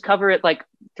they would just cover it like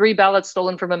 3 ballots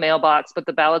stolen from a mailbox, but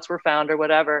the ballots were found or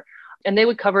whatever. And they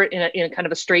would cover it in a kind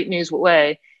of a straight news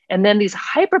way. And then these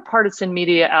hyper-partisan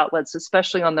media outlets,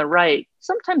 especially on the right,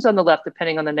 sometimes on the left,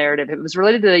 depending on the narrative, if it was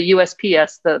related to the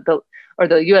USPS,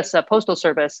 the U.S. Postal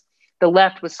Service, the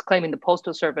left was claiming the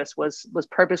Postal Service was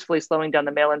purposefully slowing down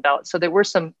the mail-in ballot. So there were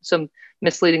some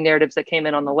misleading narratives that came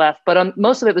in on the left, but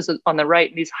most of it was on the right.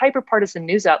 And these hyper-partisan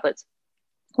news outlets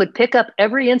would pick up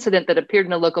every incident that appeared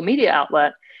in a local media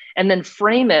outlet and then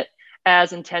frame it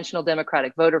as intentional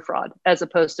Democratic voter fraud, as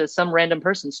opposed to some random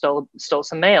person stole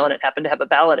some mail and it happened to have a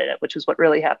ballot in it, which is what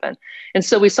really happened. And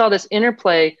so we saw this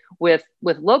interplay with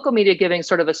local media giving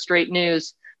sort of a straight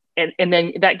news, and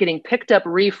then that getting picked up,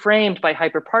 reframed by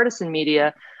hyperpartisan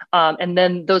media. And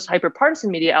then those hyperpartisan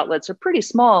media outlets are pretty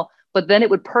small, but then it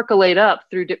would percolate up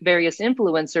through various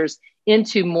influencers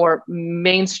into more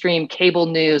mainstream cable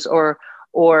news or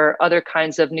other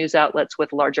kinds of news outlets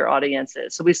with larger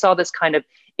audiences. So we saw this kind of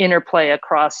interplay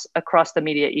across the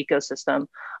media ecosystem,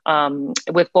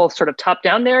 with both sort of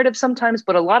top-down narratives sometimes,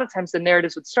 but a lot of times the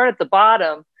narratives would start at the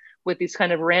bottom with these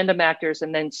kind of random actors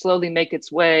and then slowly make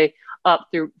its way up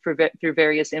through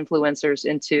various influencers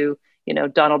into,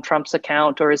 Donald Trump's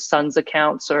account or his son's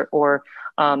accounts, or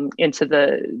into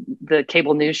the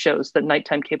cable news shows, the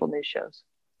nighttime cable news shows.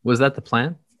 Was that the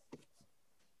plan? Do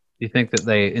you think that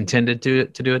they intended to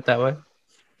do it that way?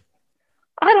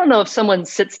 I don't know if someone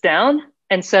sits down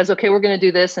and says, okay, we're going to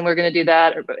do this and we're going to do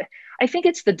that. I think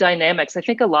it's the dynamics. I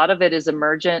think a lot of it is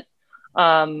emergent.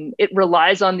 It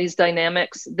relies on these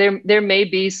dynamics. There may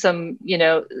be some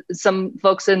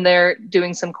folks in there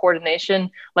doing some coordination,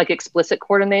 like explicit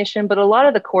coordination, but a lot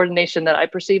of the coordination that I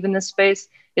perceive in this space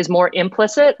is more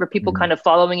implicit, where people kind of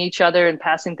following each other and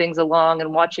passing things along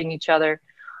and watching each other.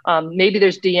 Maybe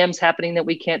there's DMs happening that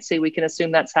we can't see. We can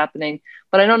assume that's happening,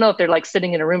 but I don't know if they're like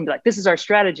sitting in a room like, this is our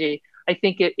strategy. I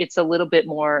think it's a little bit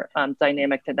more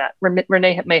dynamic than that.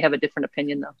 Renee may have a different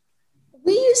opinion though.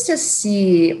 We used to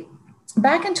see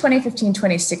back in 2015,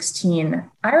 2016,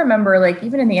 I remember like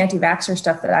even in the anti-vaxxer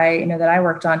stuff that I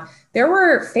worked on, there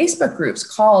were Facebook groups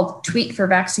called Tweet for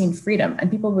Vaccine Freedom,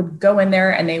 and people would go in there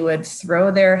and they would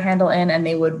throw their handle in and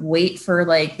they would wait for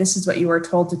like, this is what you were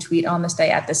told to tweet on this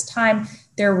day at this time.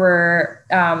 There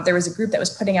was a group that was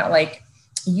putting out like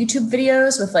YouTube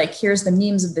videos with like, here's the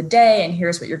memes of the day and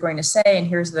here's what you're going to say and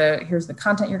here's the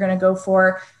content you're going to go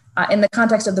for. In the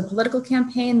context of the political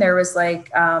campaign, there was like,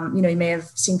 you may have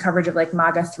seen coverage of like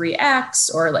MAGA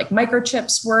 3X or like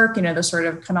microchips work, those sort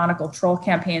of canonical troll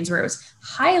campaigns where it was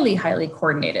highly, highly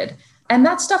coordinated. And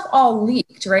that stuff all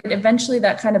leaked, right? Eventually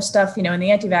that kind of stuff, in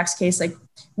the anti-vax case, like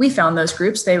we found those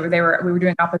groups, we were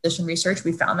doing opposition research.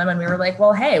 We found them and we were like,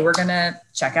 well, hey, we're going to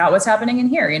check out what's happening in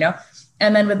here,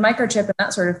 And then with microchip and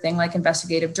that sort of thing, like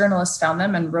investigative journalists found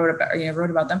them and wrote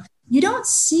about them. You don't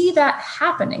see that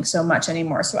happening so much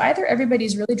anymore. So either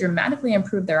everybody's really dramatically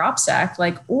improved their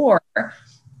OPSEC, or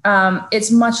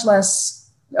it's much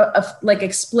less like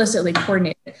explicitly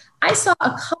coordinated. I saw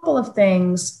a couple of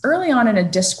things early on in a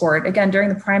Discord, again, during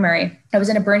the primary. I was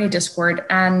in a Bernie Discord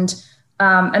and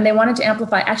they wanted to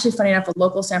amplify, actually, funny enough, a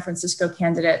local San Francisco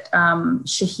candidate,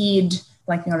 Shahid,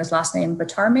 blanking on his last name,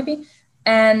 Batar maybe.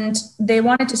 And they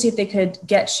wanted to see if they could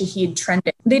get Shahid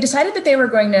trending. They decided that they were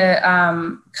going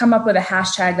to come up with a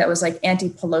hashtag that was like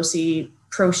anti-Pelosi,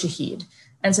 pro-Shahid.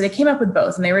 And so they came up with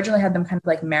both. And they originally had them kind of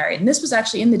like married. And this was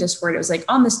actually in the Discord. It was like,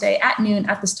 on this day at noon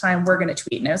at this time, we're going to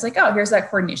tweet. And I was like, oh, here's that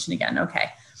coordination again.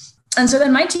 Okay. And so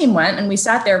then my team went and we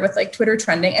sat there with like Twitter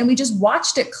trending and we just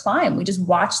watched it climb. We just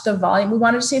watched the volume. We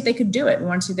wanted to see if they could do it. We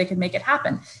wanted to see if they could make it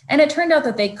happen. And it turned out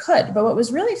that they could. But what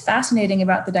was really fascinating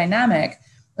about the dynamic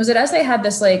was that as they had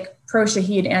this like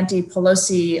pro-Shahid,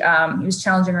 anti-Pelosi, he was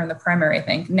challenging her in the primary, I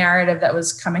think, narrative that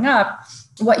was coming up,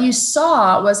 what you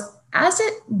saw was as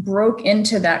it broke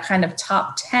into that kind of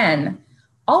top 10,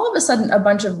 all of a sudden a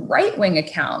bunch of right-wing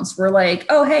accounts were like,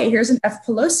 oh, hey, here's an F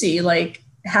Pelosi like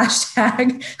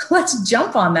hashtag, let's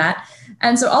jump on that.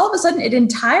 And so all of a sudden it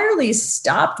entirely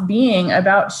stopped being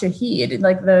about Shahid,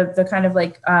 like the kind of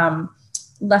like,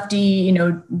 lefty,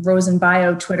 Rosen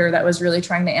bio Twitter that was really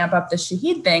trying to amp up the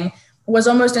Shahid thing was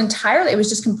almost entirely, it was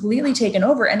just completely taken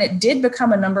over. And it did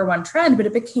become a number one trend, but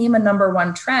it became a number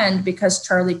one trend because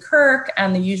Charlie Kirk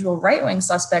and the usual right-wing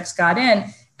suspects got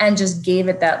in and just gave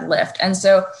it that lift. And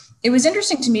so it was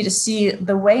interesting to me to see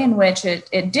the way in which it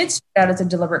did start out as a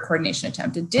deliberate coordination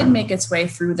attempt. It did make its way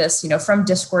through this, from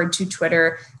Discord to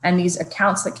Twitter and these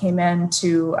accounts that came in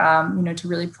to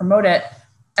really promote it.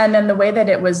 And then the way that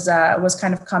it was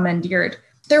kind of commandeered.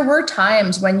 There were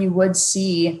times when you would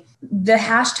see the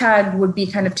hashtag would be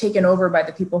kind of taken over by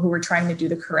the people who were trying to do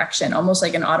the correction, almost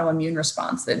like an autoimmune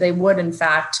response, that they would, in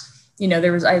fact, I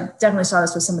definitely saw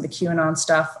this with some of the QAnon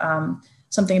stuff,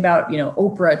 something about,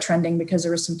 Oprah trending because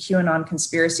there was some QAnon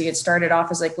conspiracy. It started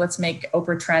off as like, let's make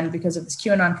Oprah trend because of this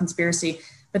QAnon conspiracy.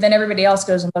 But then everybody else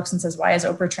goes and looks and says, why is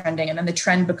Oprah trending? And then the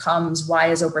trend becomes, why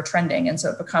is Oprah trending? And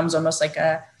so it becomes almost like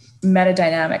a meta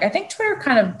dynamic. I think Twitter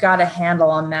kind of got a handle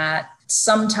on that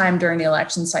sometime during the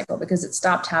election cycle because it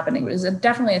stopped happening. It was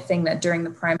definitely a thing that during the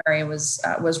primary was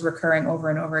recurring over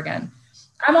and over again.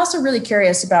 I'm also really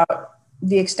curious about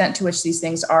the extent to which these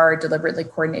things are deliberately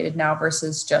coordinated now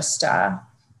versus just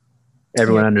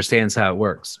everyone understands how it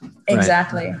works.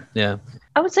 Exactly. Right? Yeah.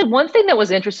 I would say one thing that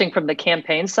was interesting from the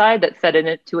campaign side that fed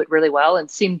into it really well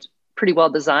and seemed pretty well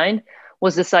designed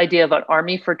was this idea of an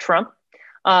army for Trump.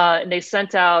 And they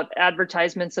sent out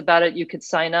advertisements about it. You could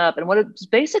sign up. And what it was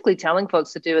basically telling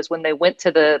folks to do is when they went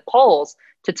to the polls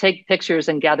to take pictures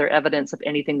and gather evidence of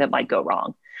anything that might go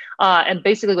wrong. And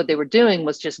basically what they were doing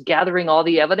was just gathering all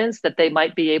the evidence that they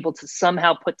might be able to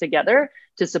somehow put together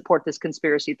to support this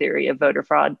conspiracy theory of voter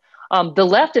fraud. The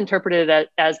left interpreted it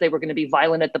as they were going to be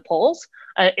violent at the polls.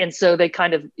 And so they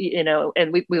kind of,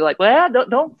 and we were like, well,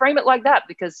 don't frame it like that,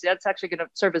 because that's actually going to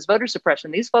serve as voter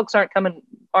suppression. These folks aren't coming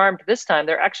armed this time.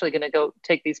 They're actually going to go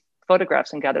take these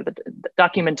photographs and gather the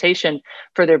documentation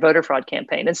for their voter fraud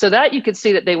campaign. And so that you could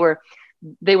see that they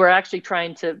were actually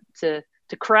trying to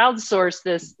crowdsource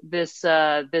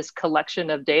this collection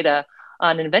of data.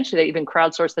 And eventually they even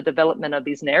crowdsourced the development of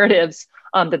these narratives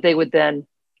that they would then,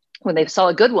 when they saw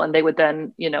a good one, they would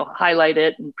then, highlight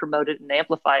it and promote it and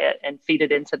amplify it and feed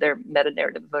it into their meta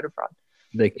narrative of voter fraud.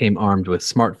 They came armed with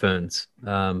smartphones.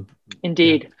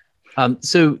 Indeed. Yeah.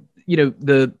 So,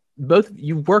 both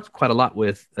you've worked quite a lot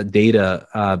with data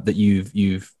that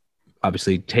you've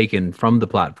obviously taken from the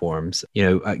platforms.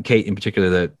 Kate, in particular,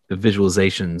 the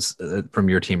visualizations from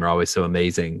your team are always so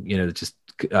amazing. Just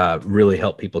really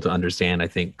help people to understand, I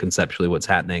think, conceptually what's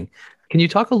happening. Can you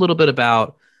talk a little bit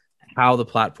about how the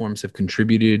platforms have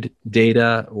contributed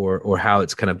data or how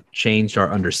it's kind of changed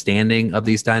our understanding of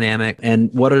these dynamics?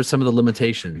 And what are some of the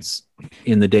limitations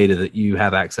in the data that you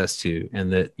have access to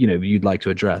and that, you'd like to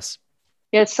address?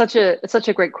 Yeah, it's such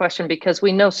a great question, because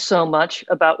we know so much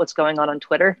about what's going on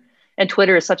Twitter. And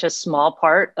Twitter is such a small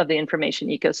part of the information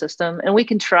ecosystem. And we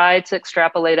can try to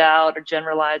extrapolate out or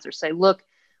generalize or say, look,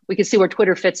 we can see where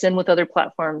Twitter fits in with other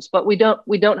platforms, but we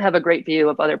don't have a great view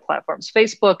of other platforms.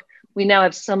 Facebook, we now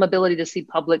have some ability to see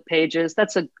public pages.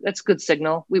 That's good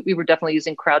signal. We were definitely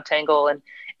using CrowdTangle,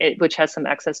 which has some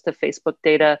access to Facebook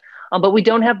data, but we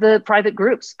don't have the private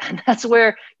groups. And that's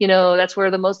where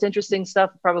the most interesting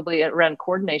stuff, probably around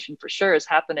coordination for sure, is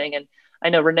happening. And I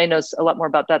know Renee knows a lot more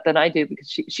about that than I do, because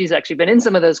she's actually been in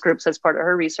some of those groups as part of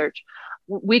her research.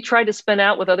 We tried to spin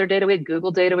out with other data. We had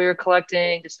Google data we were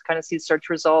collecting just to kind of see search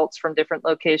results from different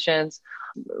locations.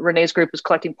 Renee's group was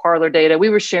collecting Parler data. We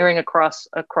were sharing across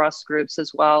groups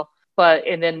as well.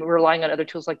 And then we're relying on other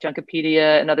tools like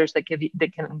Junkipedia and others that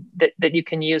you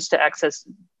can use to access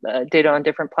data on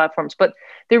different platforms. But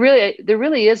there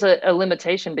really is a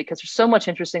limitation, because there's so much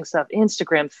interesting stuff,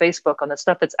 Instagram, Facebook, on the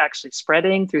stuff that's actually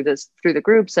spreading through the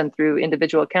groups and through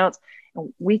individual accounts.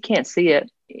 And we can't see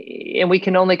it. And we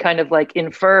can only kind of like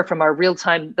infer from our real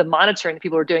time, the monitoring that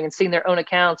people are doing and seeing their own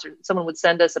accounts, or someone would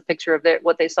send us a picture of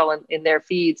what they saw in their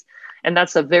feeds. And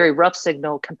that's a very rough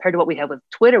signal compared to what we have with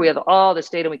Twitter. We have all this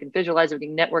data, we can visualize it, we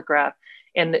can network graph.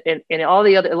 And a lot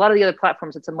of the other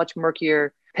platforms, it's a much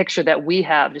murkier picture that we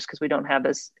have, just because we don't have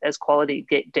as quality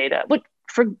data, but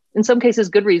for, in some cases,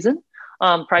 good reason,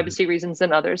 privacy reasons,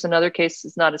 and others. In other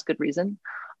cases, not as good reason.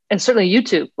 And certainly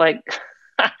YouTube, like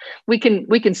we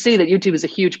can see that YouTube is a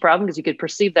huge problem, because you could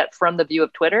perceive that from the view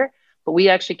of Twitter, but we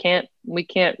actually can't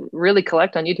really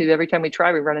collect on YouTube. Every time we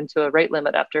try, we run into a rate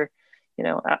limit after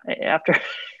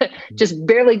just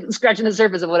barely scratching the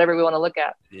surface of whatever we want to look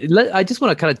at. I just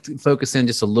want to kind of focus in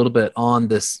just a little bit on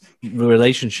this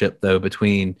relationship, though,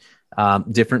 between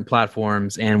different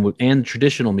platforms and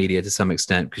traditional media to some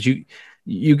extent, because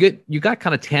you got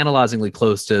kind of tantalizingly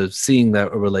close to seeing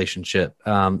that relationship,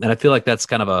 and I feel like that's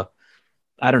kind of a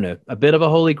bit of a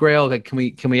holy grail. Like,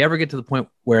 can we ever get to the point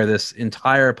where this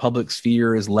entire public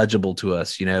sphere is legible to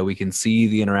us? We can see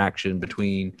the interaction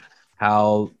between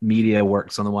how media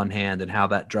works on the one hand and how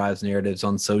that drives narratives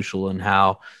on social, and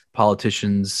how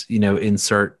politicians,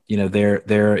 insert,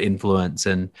 their influence,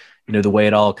 and, the way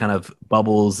it all kind of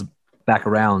bubbles back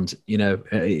around,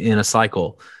 in a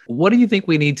cycle. What do you think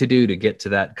we need to do to get to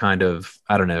that kind of,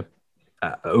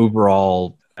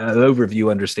 overall overview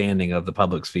understanding of the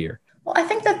public sphere? Well, I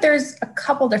think that there's a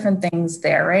couple different things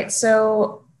there, right?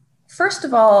 So first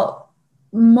of all,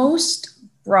 most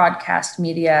broadcast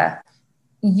media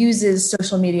uses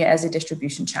social media as a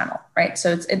distribution channel, right?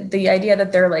 So the idea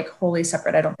that they're like wholly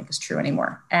separate, I don't think is true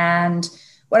anymore. And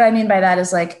what I mean by that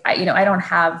is like, I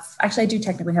do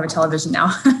technically have a television now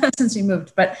since we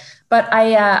moved, but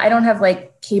I don't have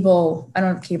cable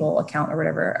account or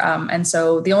whatever. And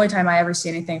so the only time I ever see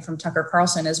anything from Tucker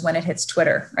Carlson is when it hits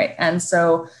Twitter, right? And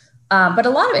so, but a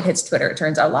lot of it hits Twitter. It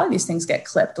turns out a lot of these things get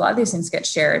clipped. A lot of these things get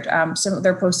shared. So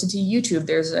they're posted to YouTube.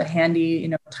 There's a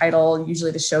handy, title,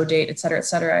 usually the show date, et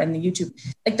cetera, in the YouTube.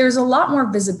 Like, there's a lot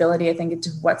more visibility, I think, into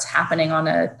what's happening on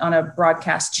a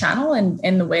broadcast channel and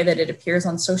in the way that it appears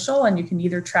on social. And you can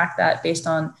either track that based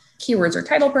on keywords or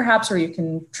title, perhaps, or you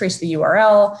can trace the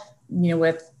URL.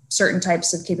 With certain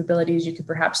types of capabilities, you could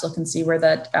perhaps look and see where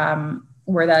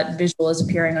that visual is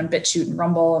appearing on BitChute and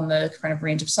Rumble and the kind of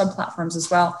range of sub-platforms as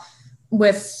well.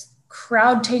 With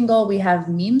CrowdTangle, we have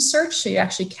meme search, so you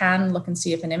actually can look and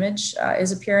see if an image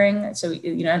is appearing. So,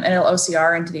 and it'll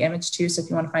OCR into the image too. So if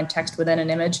you want to find text within an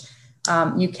image,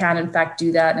 You can, in fact,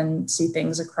 do that and see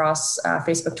things across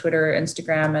Facebook, Twitter,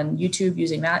 Instagram, and YouTube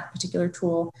using that particular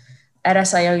tool. At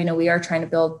SIO, we are trying to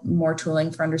build more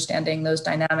tooling for understanding those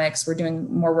dynamics. We're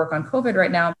doing more work on COVID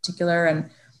right now in particular. And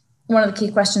one of the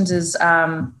key questions is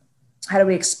how do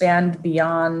we expand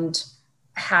beyond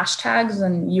hashtags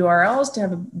and URLs to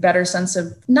have a better sense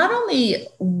of not only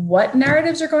what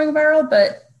narratives are going viral,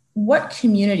 but what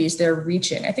communities they're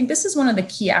reaching. I think this is one of the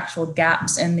key actual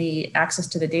gaps in the access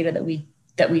to the data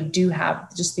that we do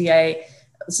have. Just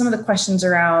some of the questions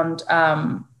around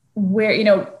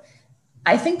where,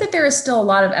 I think that there is still a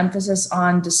lot of emphasis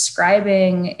on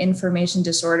describing information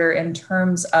disorder in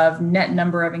terms of net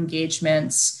number of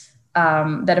engagements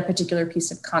that a particular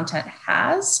piece of content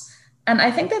has. And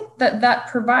I think that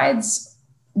provides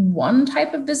one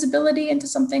type of visibility into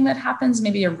something that happens,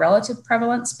 maybe a relative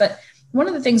prevalence. But one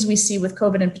of the things we see with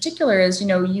COVID in particular is,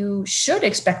 you should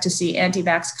expect to see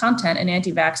anti-vax content in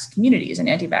anti-vax communities and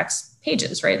anti-vax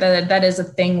pages, right? That is a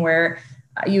thing where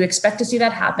you expect to see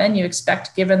that happen. You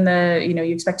expect, given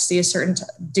you expect to see a certain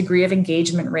degree of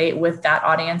engagement rate with that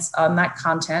audience on that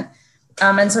content.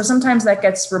 And so sometimes that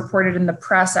gets reported in the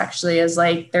press actually as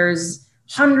like, there's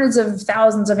hundreds of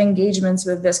thousands of engagements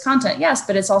with this content. Yes,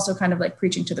 but it's also kind of like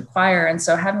preaching to the choir. And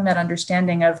so having that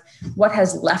understanding of what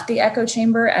has left the echo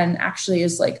chamber and actually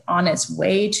is like on its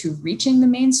way to reaching the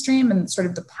mainstream and sort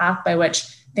of the path by which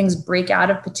things break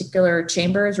out of particular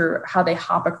chambers or how they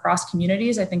hop across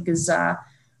communities, I think is kind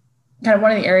of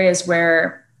one of the areas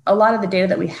where a lot of the data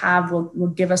that we have will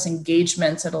give us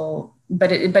engagements.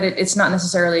 But it's not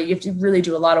necessarily, you have to really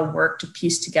do a lot of work to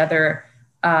piece together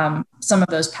some of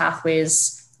those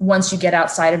pathways once you get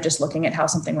outside of just looking at how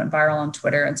something went viral on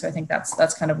Twitter. And so I think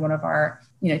that's kind of one of our,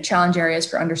 challenge areas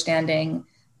for understanding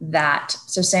that.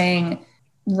 So saying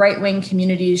right-wing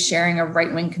communities sharing a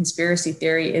right-wing conspiracy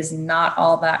theory is not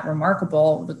all that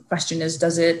remarkable. The question is,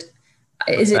 is it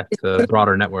the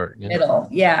broader network? Middle?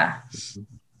 Yeah.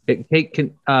 Kate,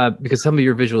 because some of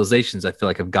your visualizations, I feel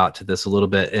like have got to this a little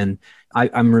bit. And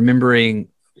I'm remembering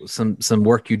some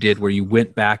work you did where you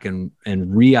went back and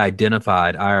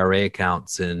re-identified IRA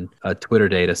accounts in a Twitter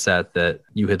data set that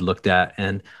you had looked at.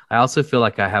 And I also feel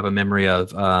like I have a memory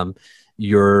of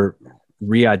your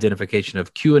re-identification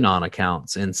of QAnon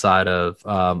accounts inside of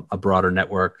a broader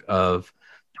network of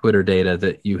Twitter data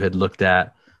that you had looked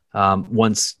at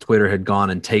once Twitter had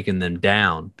gone and taken them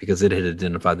down because it had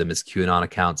identified them as QAnon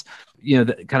accounts.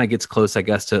 That kind of gets close, I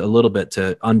guess, to a little bit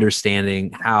to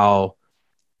understanding how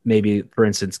maybe, for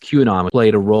instance, QAnon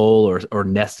played a role or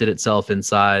nested itself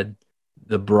inside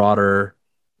the broader,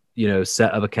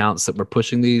 set of accounts that were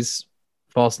pushing these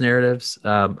false narratives.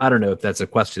 I don't know if that's a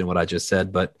question in what I just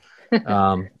said, but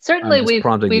certainly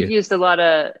we've used a lot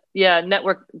of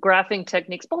network graphing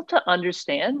techniques, both to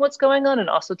understand what's going on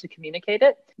and also to communicate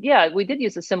it. Yeah, we did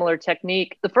use a similar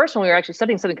technique. The first one, we were actually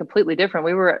studying something completely different.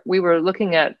 We were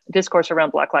looking at discourse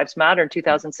around Black Lives Matter in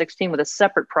 2016 with a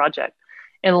separate project.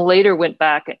 And later went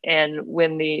back, and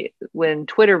when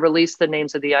Twitter released the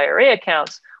names of the IRA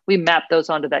accounts, we mapped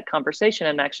those onto that conversation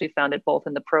and actually found it both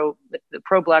in the pro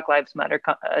Black Lives Matter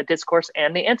discourse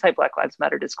and the anti Black Lives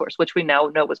Matter discourse, which we now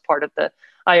know was part of the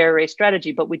IRA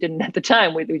strategy, but we didn't at the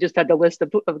time. We just had the list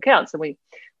of accounts and we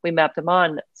mapped them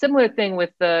on. Similar thing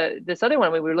with this other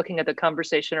one. We were looking at the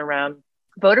conversation around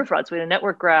voter fraud. So we had a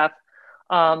network graph,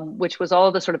 which was all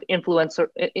of the sort of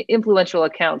influential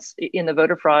accounts in the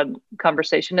voter fraud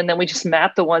conversation. And then we just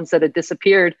mapped the ones that had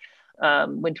disappeared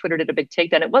when Twitter did a big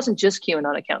takedown. It wasn't just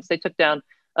QAnon accounts. They took down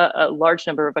a large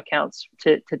number of accounts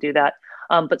to do that.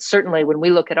 But certainly when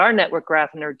we look at our network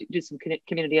graph and do some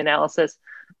community analysis,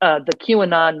 the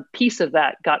QAnon piece of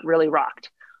that got really rocked.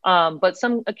 But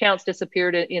some accounts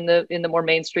disappeared in the more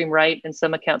mainstream right, and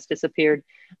some accounts disappeared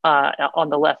on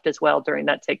the left as well during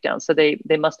that takedown. So they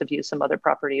must have used some other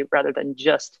property rather than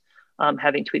just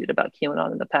having tweeted about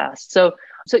QAnon in the past. So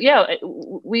yeah,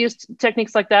 we used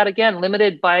techniques like that, again,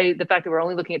 limited by the fact that we're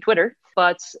only looking at Twitter,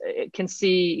 but it can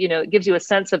see, it gives you a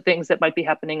sense of things that might be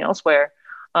happening elsewhere.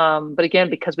 But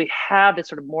again, because we have this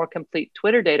sort of more complete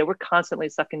Twitter data, we're constantly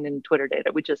sucking in Twitter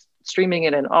data. We're just streaming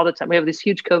it in all the time. We have this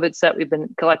huge COVID set we've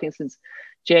been collecting since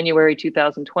January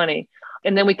 2020.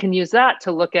 And then we can use that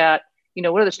to look at,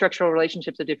 what are the structural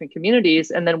relationships of different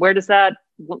communities? And then where does that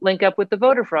link up with the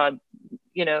voter fraud?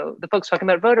 The folks talking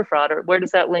about voter fraud, or where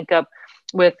does that link up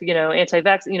with,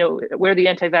 anti-vax, where are the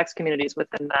anti-vax communities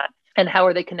within that? And how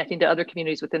are they connecting to other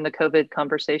communities within the COVID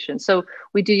conversation? So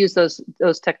we do use those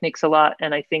techniques a lot.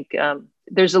 And I think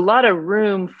there's a lot of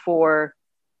room for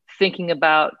thinking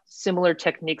about similar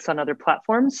techniques on other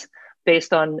platforms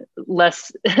based on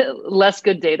less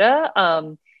good data.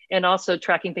 and also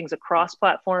tracking things across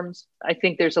platforms. I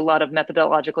think there's a lot of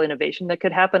methodological innovation that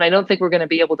could happen. I don't think we're going to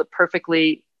be able to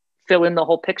perfectly fill in the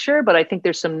whole picture, but I think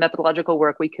there's some methodological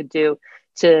work we could do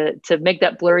to make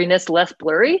that blurriness less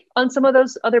blurry on some of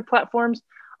those other platforms,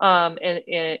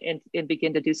 and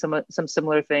begin to do some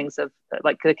similar things of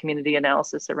like the community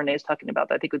analysis that Renee is talking about.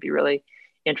 That I think would be really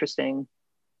interesting.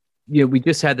 We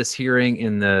just had this hearing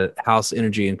in the House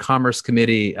Energy and Commerce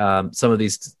Committee. Some of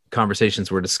these conversations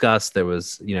were discussed. There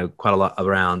was, quite a lot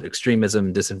around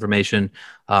extremism, disinformation,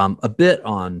 a bit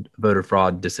on voter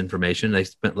fraud, disinformation. They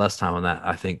spent less time on that,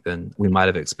 I think, than we might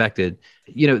have expected.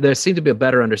 There seemed to be a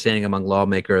better understanding among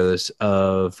lawmakers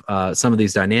of some of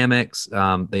these dynamics.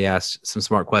 They asked some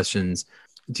smart questions.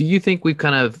 Do you think we've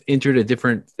kind of entered a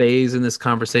different phase in this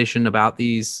conversation about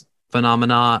these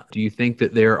phenomena? Do you think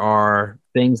that there are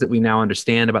things that we now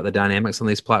understand about the dynamics on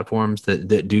these platforms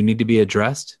that do need to be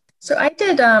addressed? So I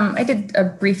did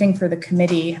a briefing for the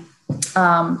committee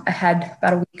ahead,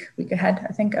 about a week ahead,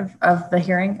 I think, of the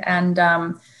hearing. And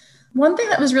one thing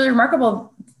that was really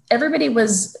remarkable, everybody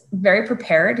was very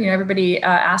prepared. Everybody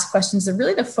asked questions.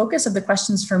 Really, the focus of the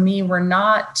questions for me were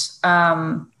not,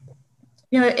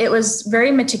 it was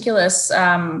very meticulous,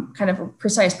 kind of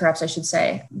precise, perhaps I should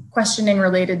say, questioning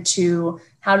related to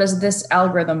how does this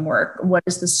algorithm work? What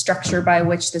is the structure by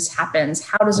which this happens?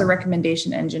 How does a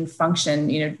recommendation engine function?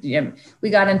 We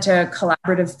got into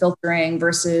collaborative filtering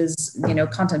versus,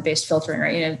 content-based filtering,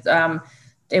 right?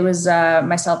 It was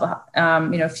myself,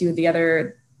 a few of the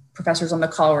other professors on the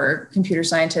call were computer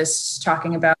scientists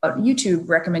talking about YouTube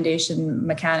recommendation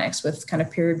mechanics with kind of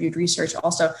peer-reviewed research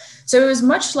also. So it was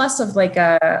much less of like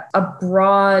a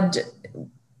broad,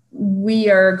 we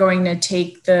are going to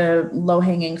take the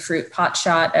low-hanging fruit pot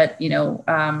shot at,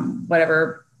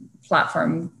 whatever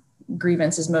platform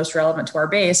grievance is most relevant to our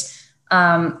base.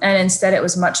 And instead it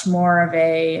was much more of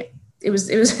it was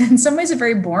in some ways a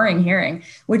very boring hearing,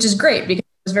 which is great because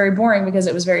it was very boring because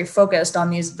it was very focused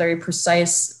on these very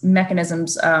precise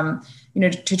mechanisms,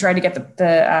 to try to get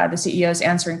the CEOs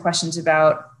answering questions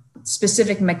about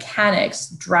specific mechanics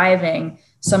driving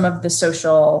some of the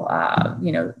social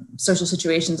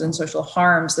situations and social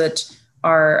harms that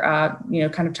are,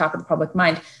 kind of top of the public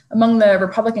mind. Among the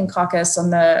Republican caucus on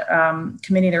the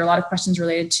committee, there were a lot of questions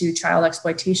related to child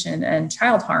exploitation and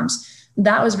child harms.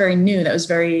 That was very new. That was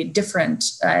very different.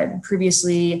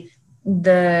 Previously,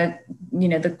 the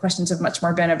questions have much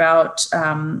more been about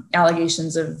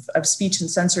allegations of speech and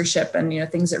censorship and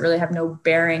things that really have no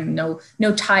bearing, no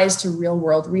ties to real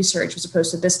world research, as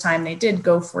opposed to this time they did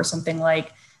go for something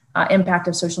like impact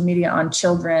of social media on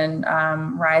children,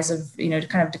 rise of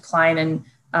kind of decline in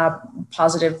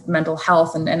positive mental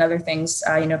health and other things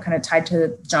kind of tied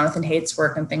to Jonathan Haidt's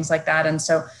work and things like that. And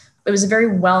so it was a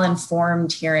very well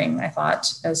informed hearing, I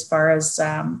thought, as far as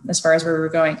where we were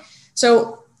going.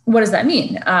 So what does that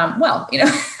mean? You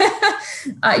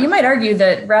might argue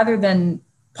that rather than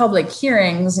public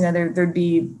hearings, there'd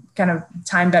be kind of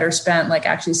time better spent like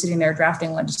actually sitting there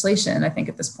drafting legislation, I think,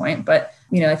 at this point. But,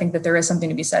 I think that there is something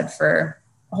to be said for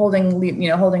holding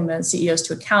the CEOs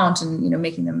to account and,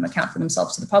 making them account for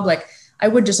themselves to the public. I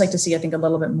would just like to see, I think, a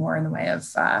little bit more in the way of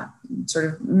sort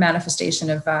of manifestation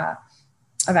of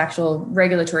actual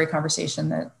regulatory conversation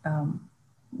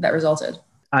that resulted.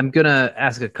 I'm going to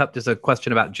ask just a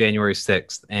question about January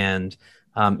 6th and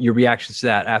your reactions to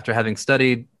that after having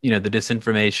studied, the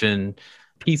disinformation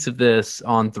piece of this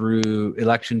on through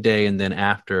election day and then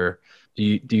after.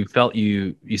 Do you felt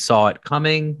you saw it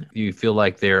coming? Do you feel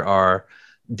like there are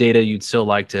data you'd still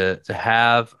like to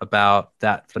have about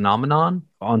that phenomenon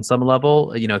on some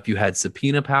level? If you had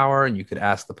subpoena power and you could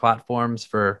ask the platforms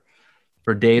for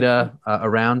data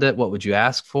around it, what would you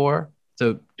ask for?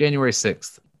 So January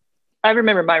 6th. I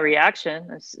remember my reaction.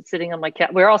 I was sitting on my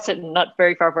couch. We're all sitting not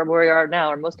very far from where we are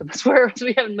now, or most of us were, so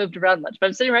we haven't moved around much. But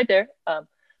I'm sitting right there,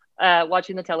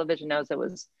 watching the television as it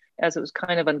was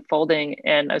kind of unfolding.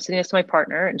 And I was sitting next to my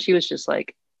partner, and she was just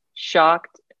like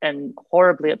shocked and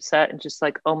horribly upset, and just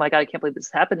like, "Oh my God, I can't believe this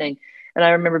is happening." And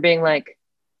I remember being like,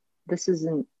 "This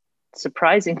isn't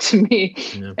surprising to me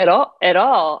at all.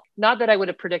 Not that I would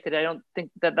have predicted. I don't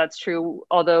think that that's true.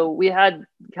 Although we had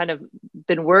kind of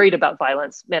been worried about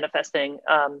violence manifesting,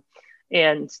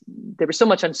 and there was so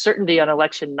much uncertainty on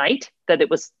election night that it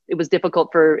was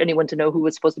difficult for anyone to know who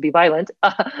was supposed to be violent,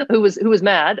 who was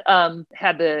mad.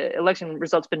 Had the election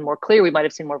results been more clear, we might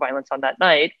have seen more violence on that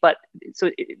night. But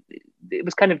so it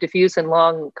was kind of diffuse and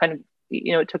long. Kind of,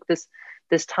 it took this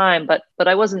time, but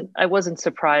I wasn't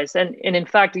surprised. And in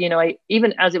fact, I,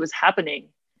 even as it was happening,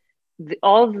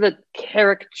 all of the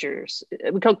characters,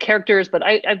 we call characters, but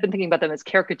I've been thinking about them as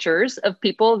caricatures of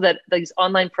people, that these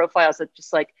online profiles that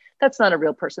just like that's not a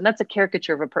real person. That's a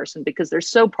caricature of a person because they're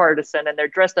so partisan and they're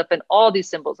dressed up in all these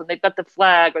symbols and they've got the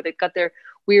flag or they've got their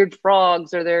weird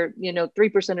frogs or their,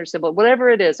 3%er symbol, whatever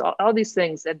it is, all these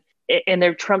things and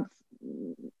their Trump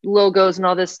logos and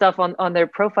all this stuff on their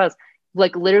profiles,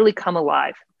 like literally come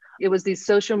alive. It was these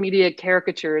social media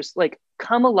caricatures, like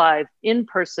come alive in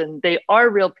person. They are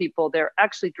real people. They're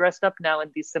actually dressed up now in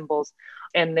these symbols,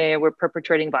 and they were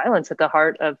perpetrating violence at the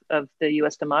heart of the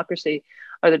U.S. democracy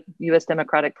or the U.S.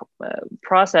 democratic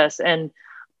process. And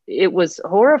it was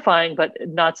horrifying, but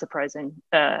not surprising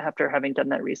after having done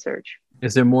that research.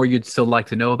 Is there more you'd still like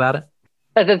to know about it?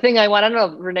 The thing I don't know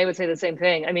if Renee would say the same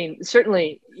thing. I mean,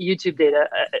 certainly YouTube data,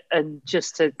 and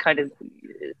just to kind of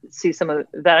see some of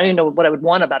that. I don't even know what I would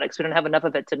want about it because we don't have enough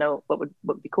of it to know what would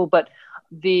be cool. But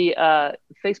the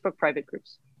Facebook private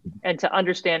groups, and to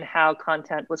understand how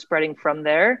content was spreading from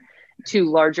there to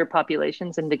larger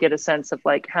populations, and to get a sense of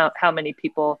like how many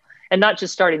people, and not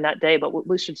just starting that day, but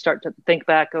we should start to think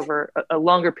back over a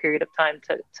longer period of time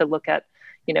to look at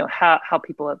how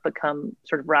people have become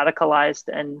sort of radicalized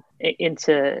and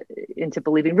into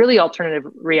believing really alternative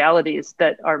realities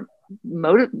that are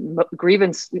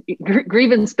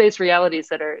grievance-based realities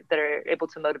that are able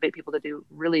to motivate people to do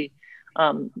really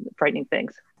frightening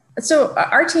things. So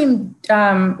our team,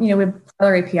 we have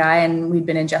Parler API, and we've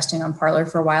been ingesting on Parler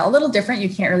for a while. A little different. You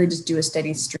can't really just do a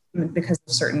steady stream because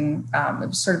of certain,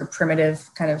 sort of a primitive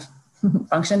kind of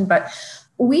function. But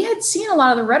we had seen a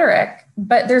lot of the rhetoric,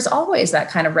 but there's always that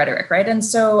kind of rhetoric, right? And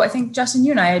so I think Justin,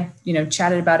 you and I had,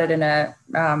 chatted about it in a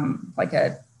like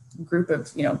a group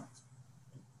of,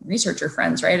 researcher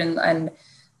friends, right? And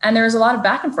there was a lot of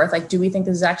back and forth, like, do we think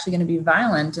this is actually going to be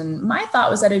violent? And my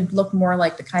thought was that it'd look more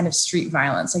like the kind of street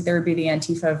violence. Like there would be the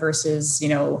Antifa versus,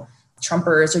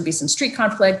 Trumpers, there'd be some street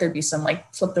conflict, there'd be some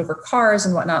like flipped over cars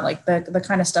and whatnot, like the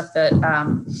kind of stuff that,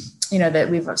 that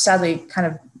we've sadly kind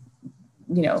of,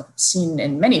 seen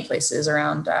in many places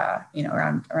around,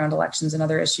 around elections and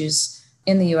other issues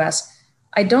in the US.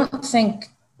 I don't think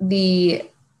the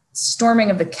storming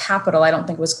of the Capitol, I don't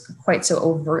think was quite so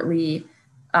overtly,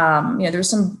 there's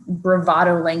some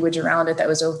bravado language around it that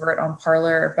was overt on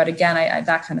Parler. But again,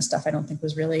 that kind of stuff, I don't think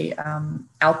was really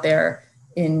out there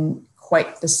in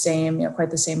quite the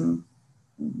same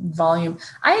volume.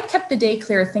 I had kept the day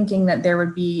clear thinking that there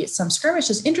would be some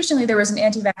skirmishes. Interestingly, there was an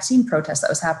anti-vaccine protest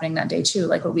that was happening that day too.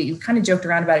 Like what we kind of joked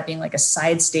around about it being like a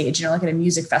side stage, like at a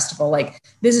music festival, like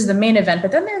this is the main event,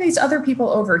 but then there are these other people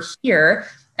over here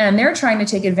and they're trying to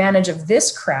take advantage of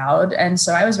this crowd. And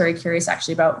so I was very curious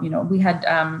actually about, we had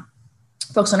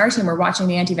folks on our team were watching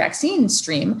the anti-vaccine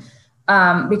stream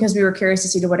because we were curious to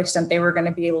see to what extent they were going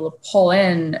to be able to pull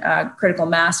in critical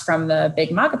mass from the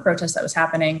big MAGA protest that was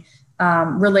happening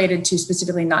related to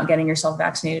specifically not getting yourself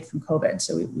vaccinated from COVID.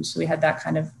 So we had that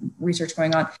kind of research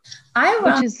going on.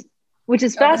 Which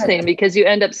is fascinating because you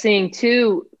end up seeing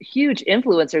two huge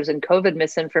influencers in COVID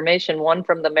misinformation, one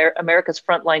from the America's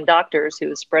Frontline Doctors, who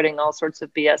was spreading all sorts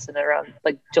of BS in around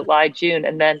like July, June,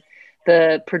 and then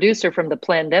the producer from the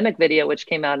Plandemic video, which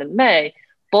came out in May.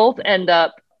 Both end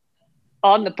up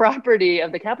on the property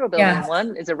of the Capitol building. Yeah.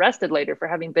 One is arrested later for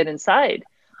having been inside.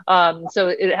 So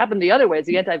it happened the other way.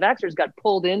 The anti-vaxxers got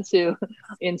pulled into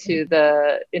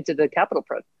the Capitol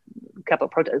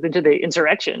protest, into the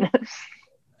insurrection.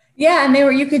 Yeah,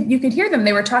 and you could hear them.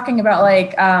 They were talking about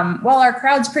like, our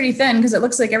crowd's pretty thin because it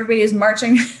looks like everybody is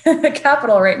marching the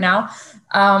Capitol right now.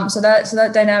 So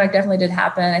that dynamic definitely did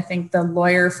happen. I think the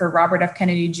lawyer for Robert F.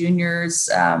 Kennedy Jr.'s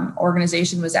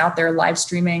organization was out there live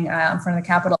streaming in front of the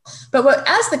Capitol. But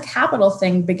as the Capitol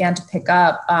thing began to pick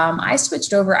up, I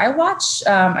switched over. I watch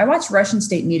Russian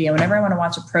state media whenever I want to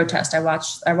watch a protest. I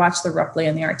watch the Rupley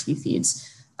and the RT feeds.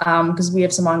 Because we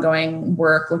have some ongoing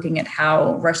work looking at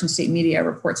how Russian state media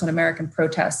reports on American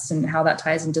protests and how that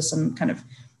ties into some kind of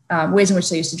ways in which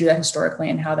they used to do that historically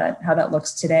and how that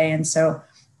looks today. And so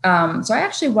I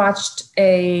actually watched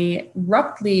a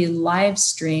Rupley live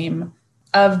stream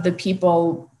of the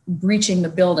people breaching the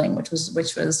building, which was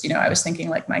I was thinking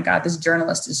like, my God, this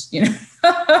journalist is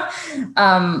I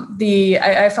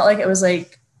felt like it was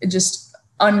like just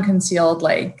unconcealed,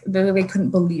 like they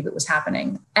couldn't believe it was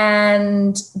happening.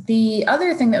 And the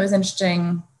other thing that was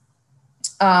interesting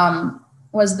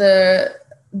was the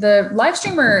live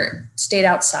streamer stayed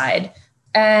outside.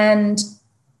 And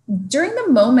during the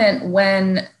moment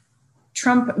when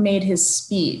Trump made his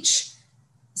speech,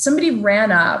 somebody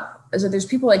ran up. So there's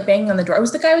people like banging on the door. It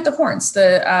was the guy with the horns,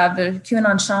 the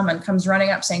QAnon shaman comes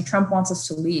running up saying, Trump wants us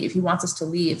to leave. He wants us to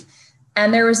leave.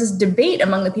 And there was this debate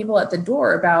among the people at the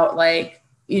door about like,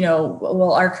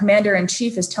 well, our commander in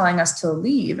chief is telling us to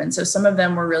leave. And so some of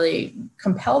them were really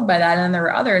compelled by that. And then there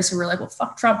were others who were like, well,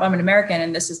 fuck Trump, I'm an American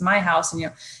and this is my house.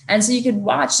 And so you could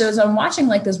watch. So I'm watching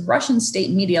like this Russian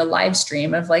state media live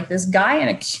stream of like this guy in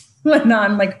a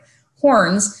QAnon like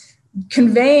horns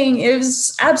conveying, it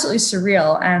was absolutely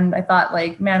surreal. And I thought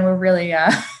like, man, we're really,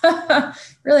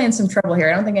 really in some trouble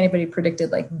here. I don't think anybody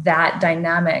predicted like that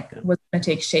dynamic was going to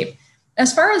take shape.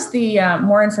 As far as the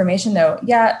more information, though,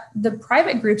 the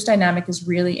private groups dynamic is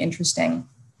really interesting.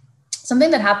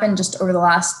 Something that happened just over the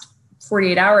last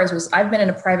 48 hours was I've been in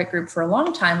a private group for a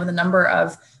long time with a number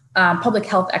of public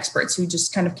health experts who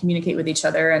just kind of communicate with each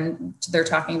other, and they're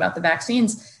talking about the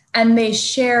vaccines. And they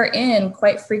share in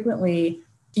quite frequently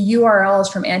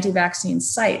URLs from anti-vaccine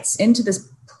sites into this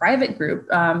private group,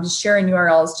 just sharing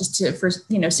URLs for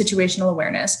situational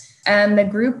awareness. And the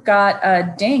group got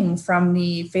a ding from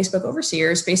the Facebook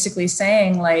overseers basically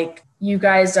saying like, you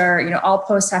guys are, all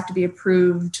posts have to be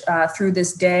approved through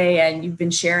this day. And you've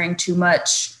been sharing too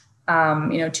much, bad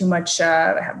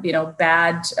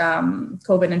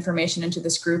COVID information into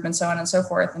this group and so on and so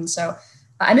forth. And so,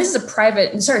 and this is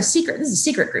secret. This is a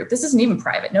secret group. This isn't even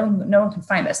private. No one can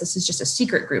find this. This is just a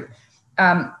secret group,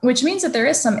 which means that there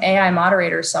is some AI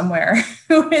moderator somewhere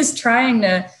who is trying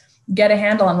to get a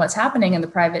handle on what's happening in the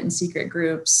private and secret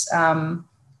groups.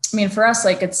 For us,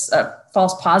 like it's a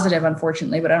false positive,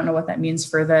 unfortunately, but I don't know what that means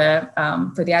for the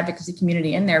advocacy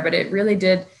community in there. But it really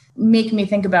did make me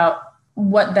think about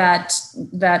what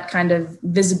that kind of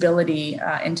visibility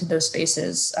into those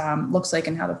spaces looks like,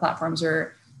 and how the platforms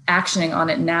are actioning on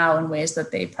it now in ways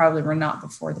that they probably were not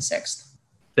before the 6th.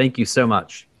 Thank you so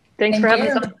much. Thanks for having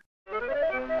us on.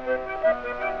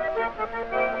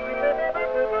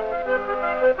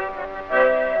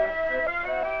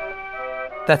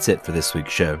 That's it for this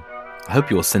week's show. I hope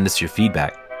you will send us your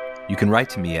feedback. You can write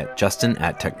to me at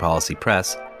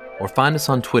justin@techpolicypress or find us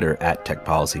on Twitter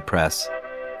 @techpolicypress.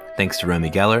 Thanks to Romy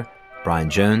Geller, Brian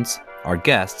Jones, our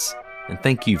guests, and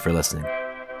thank you for listening.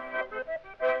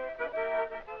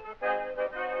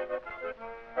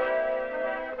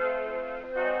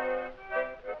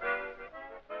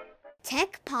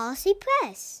 Tech Policy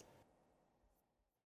Press.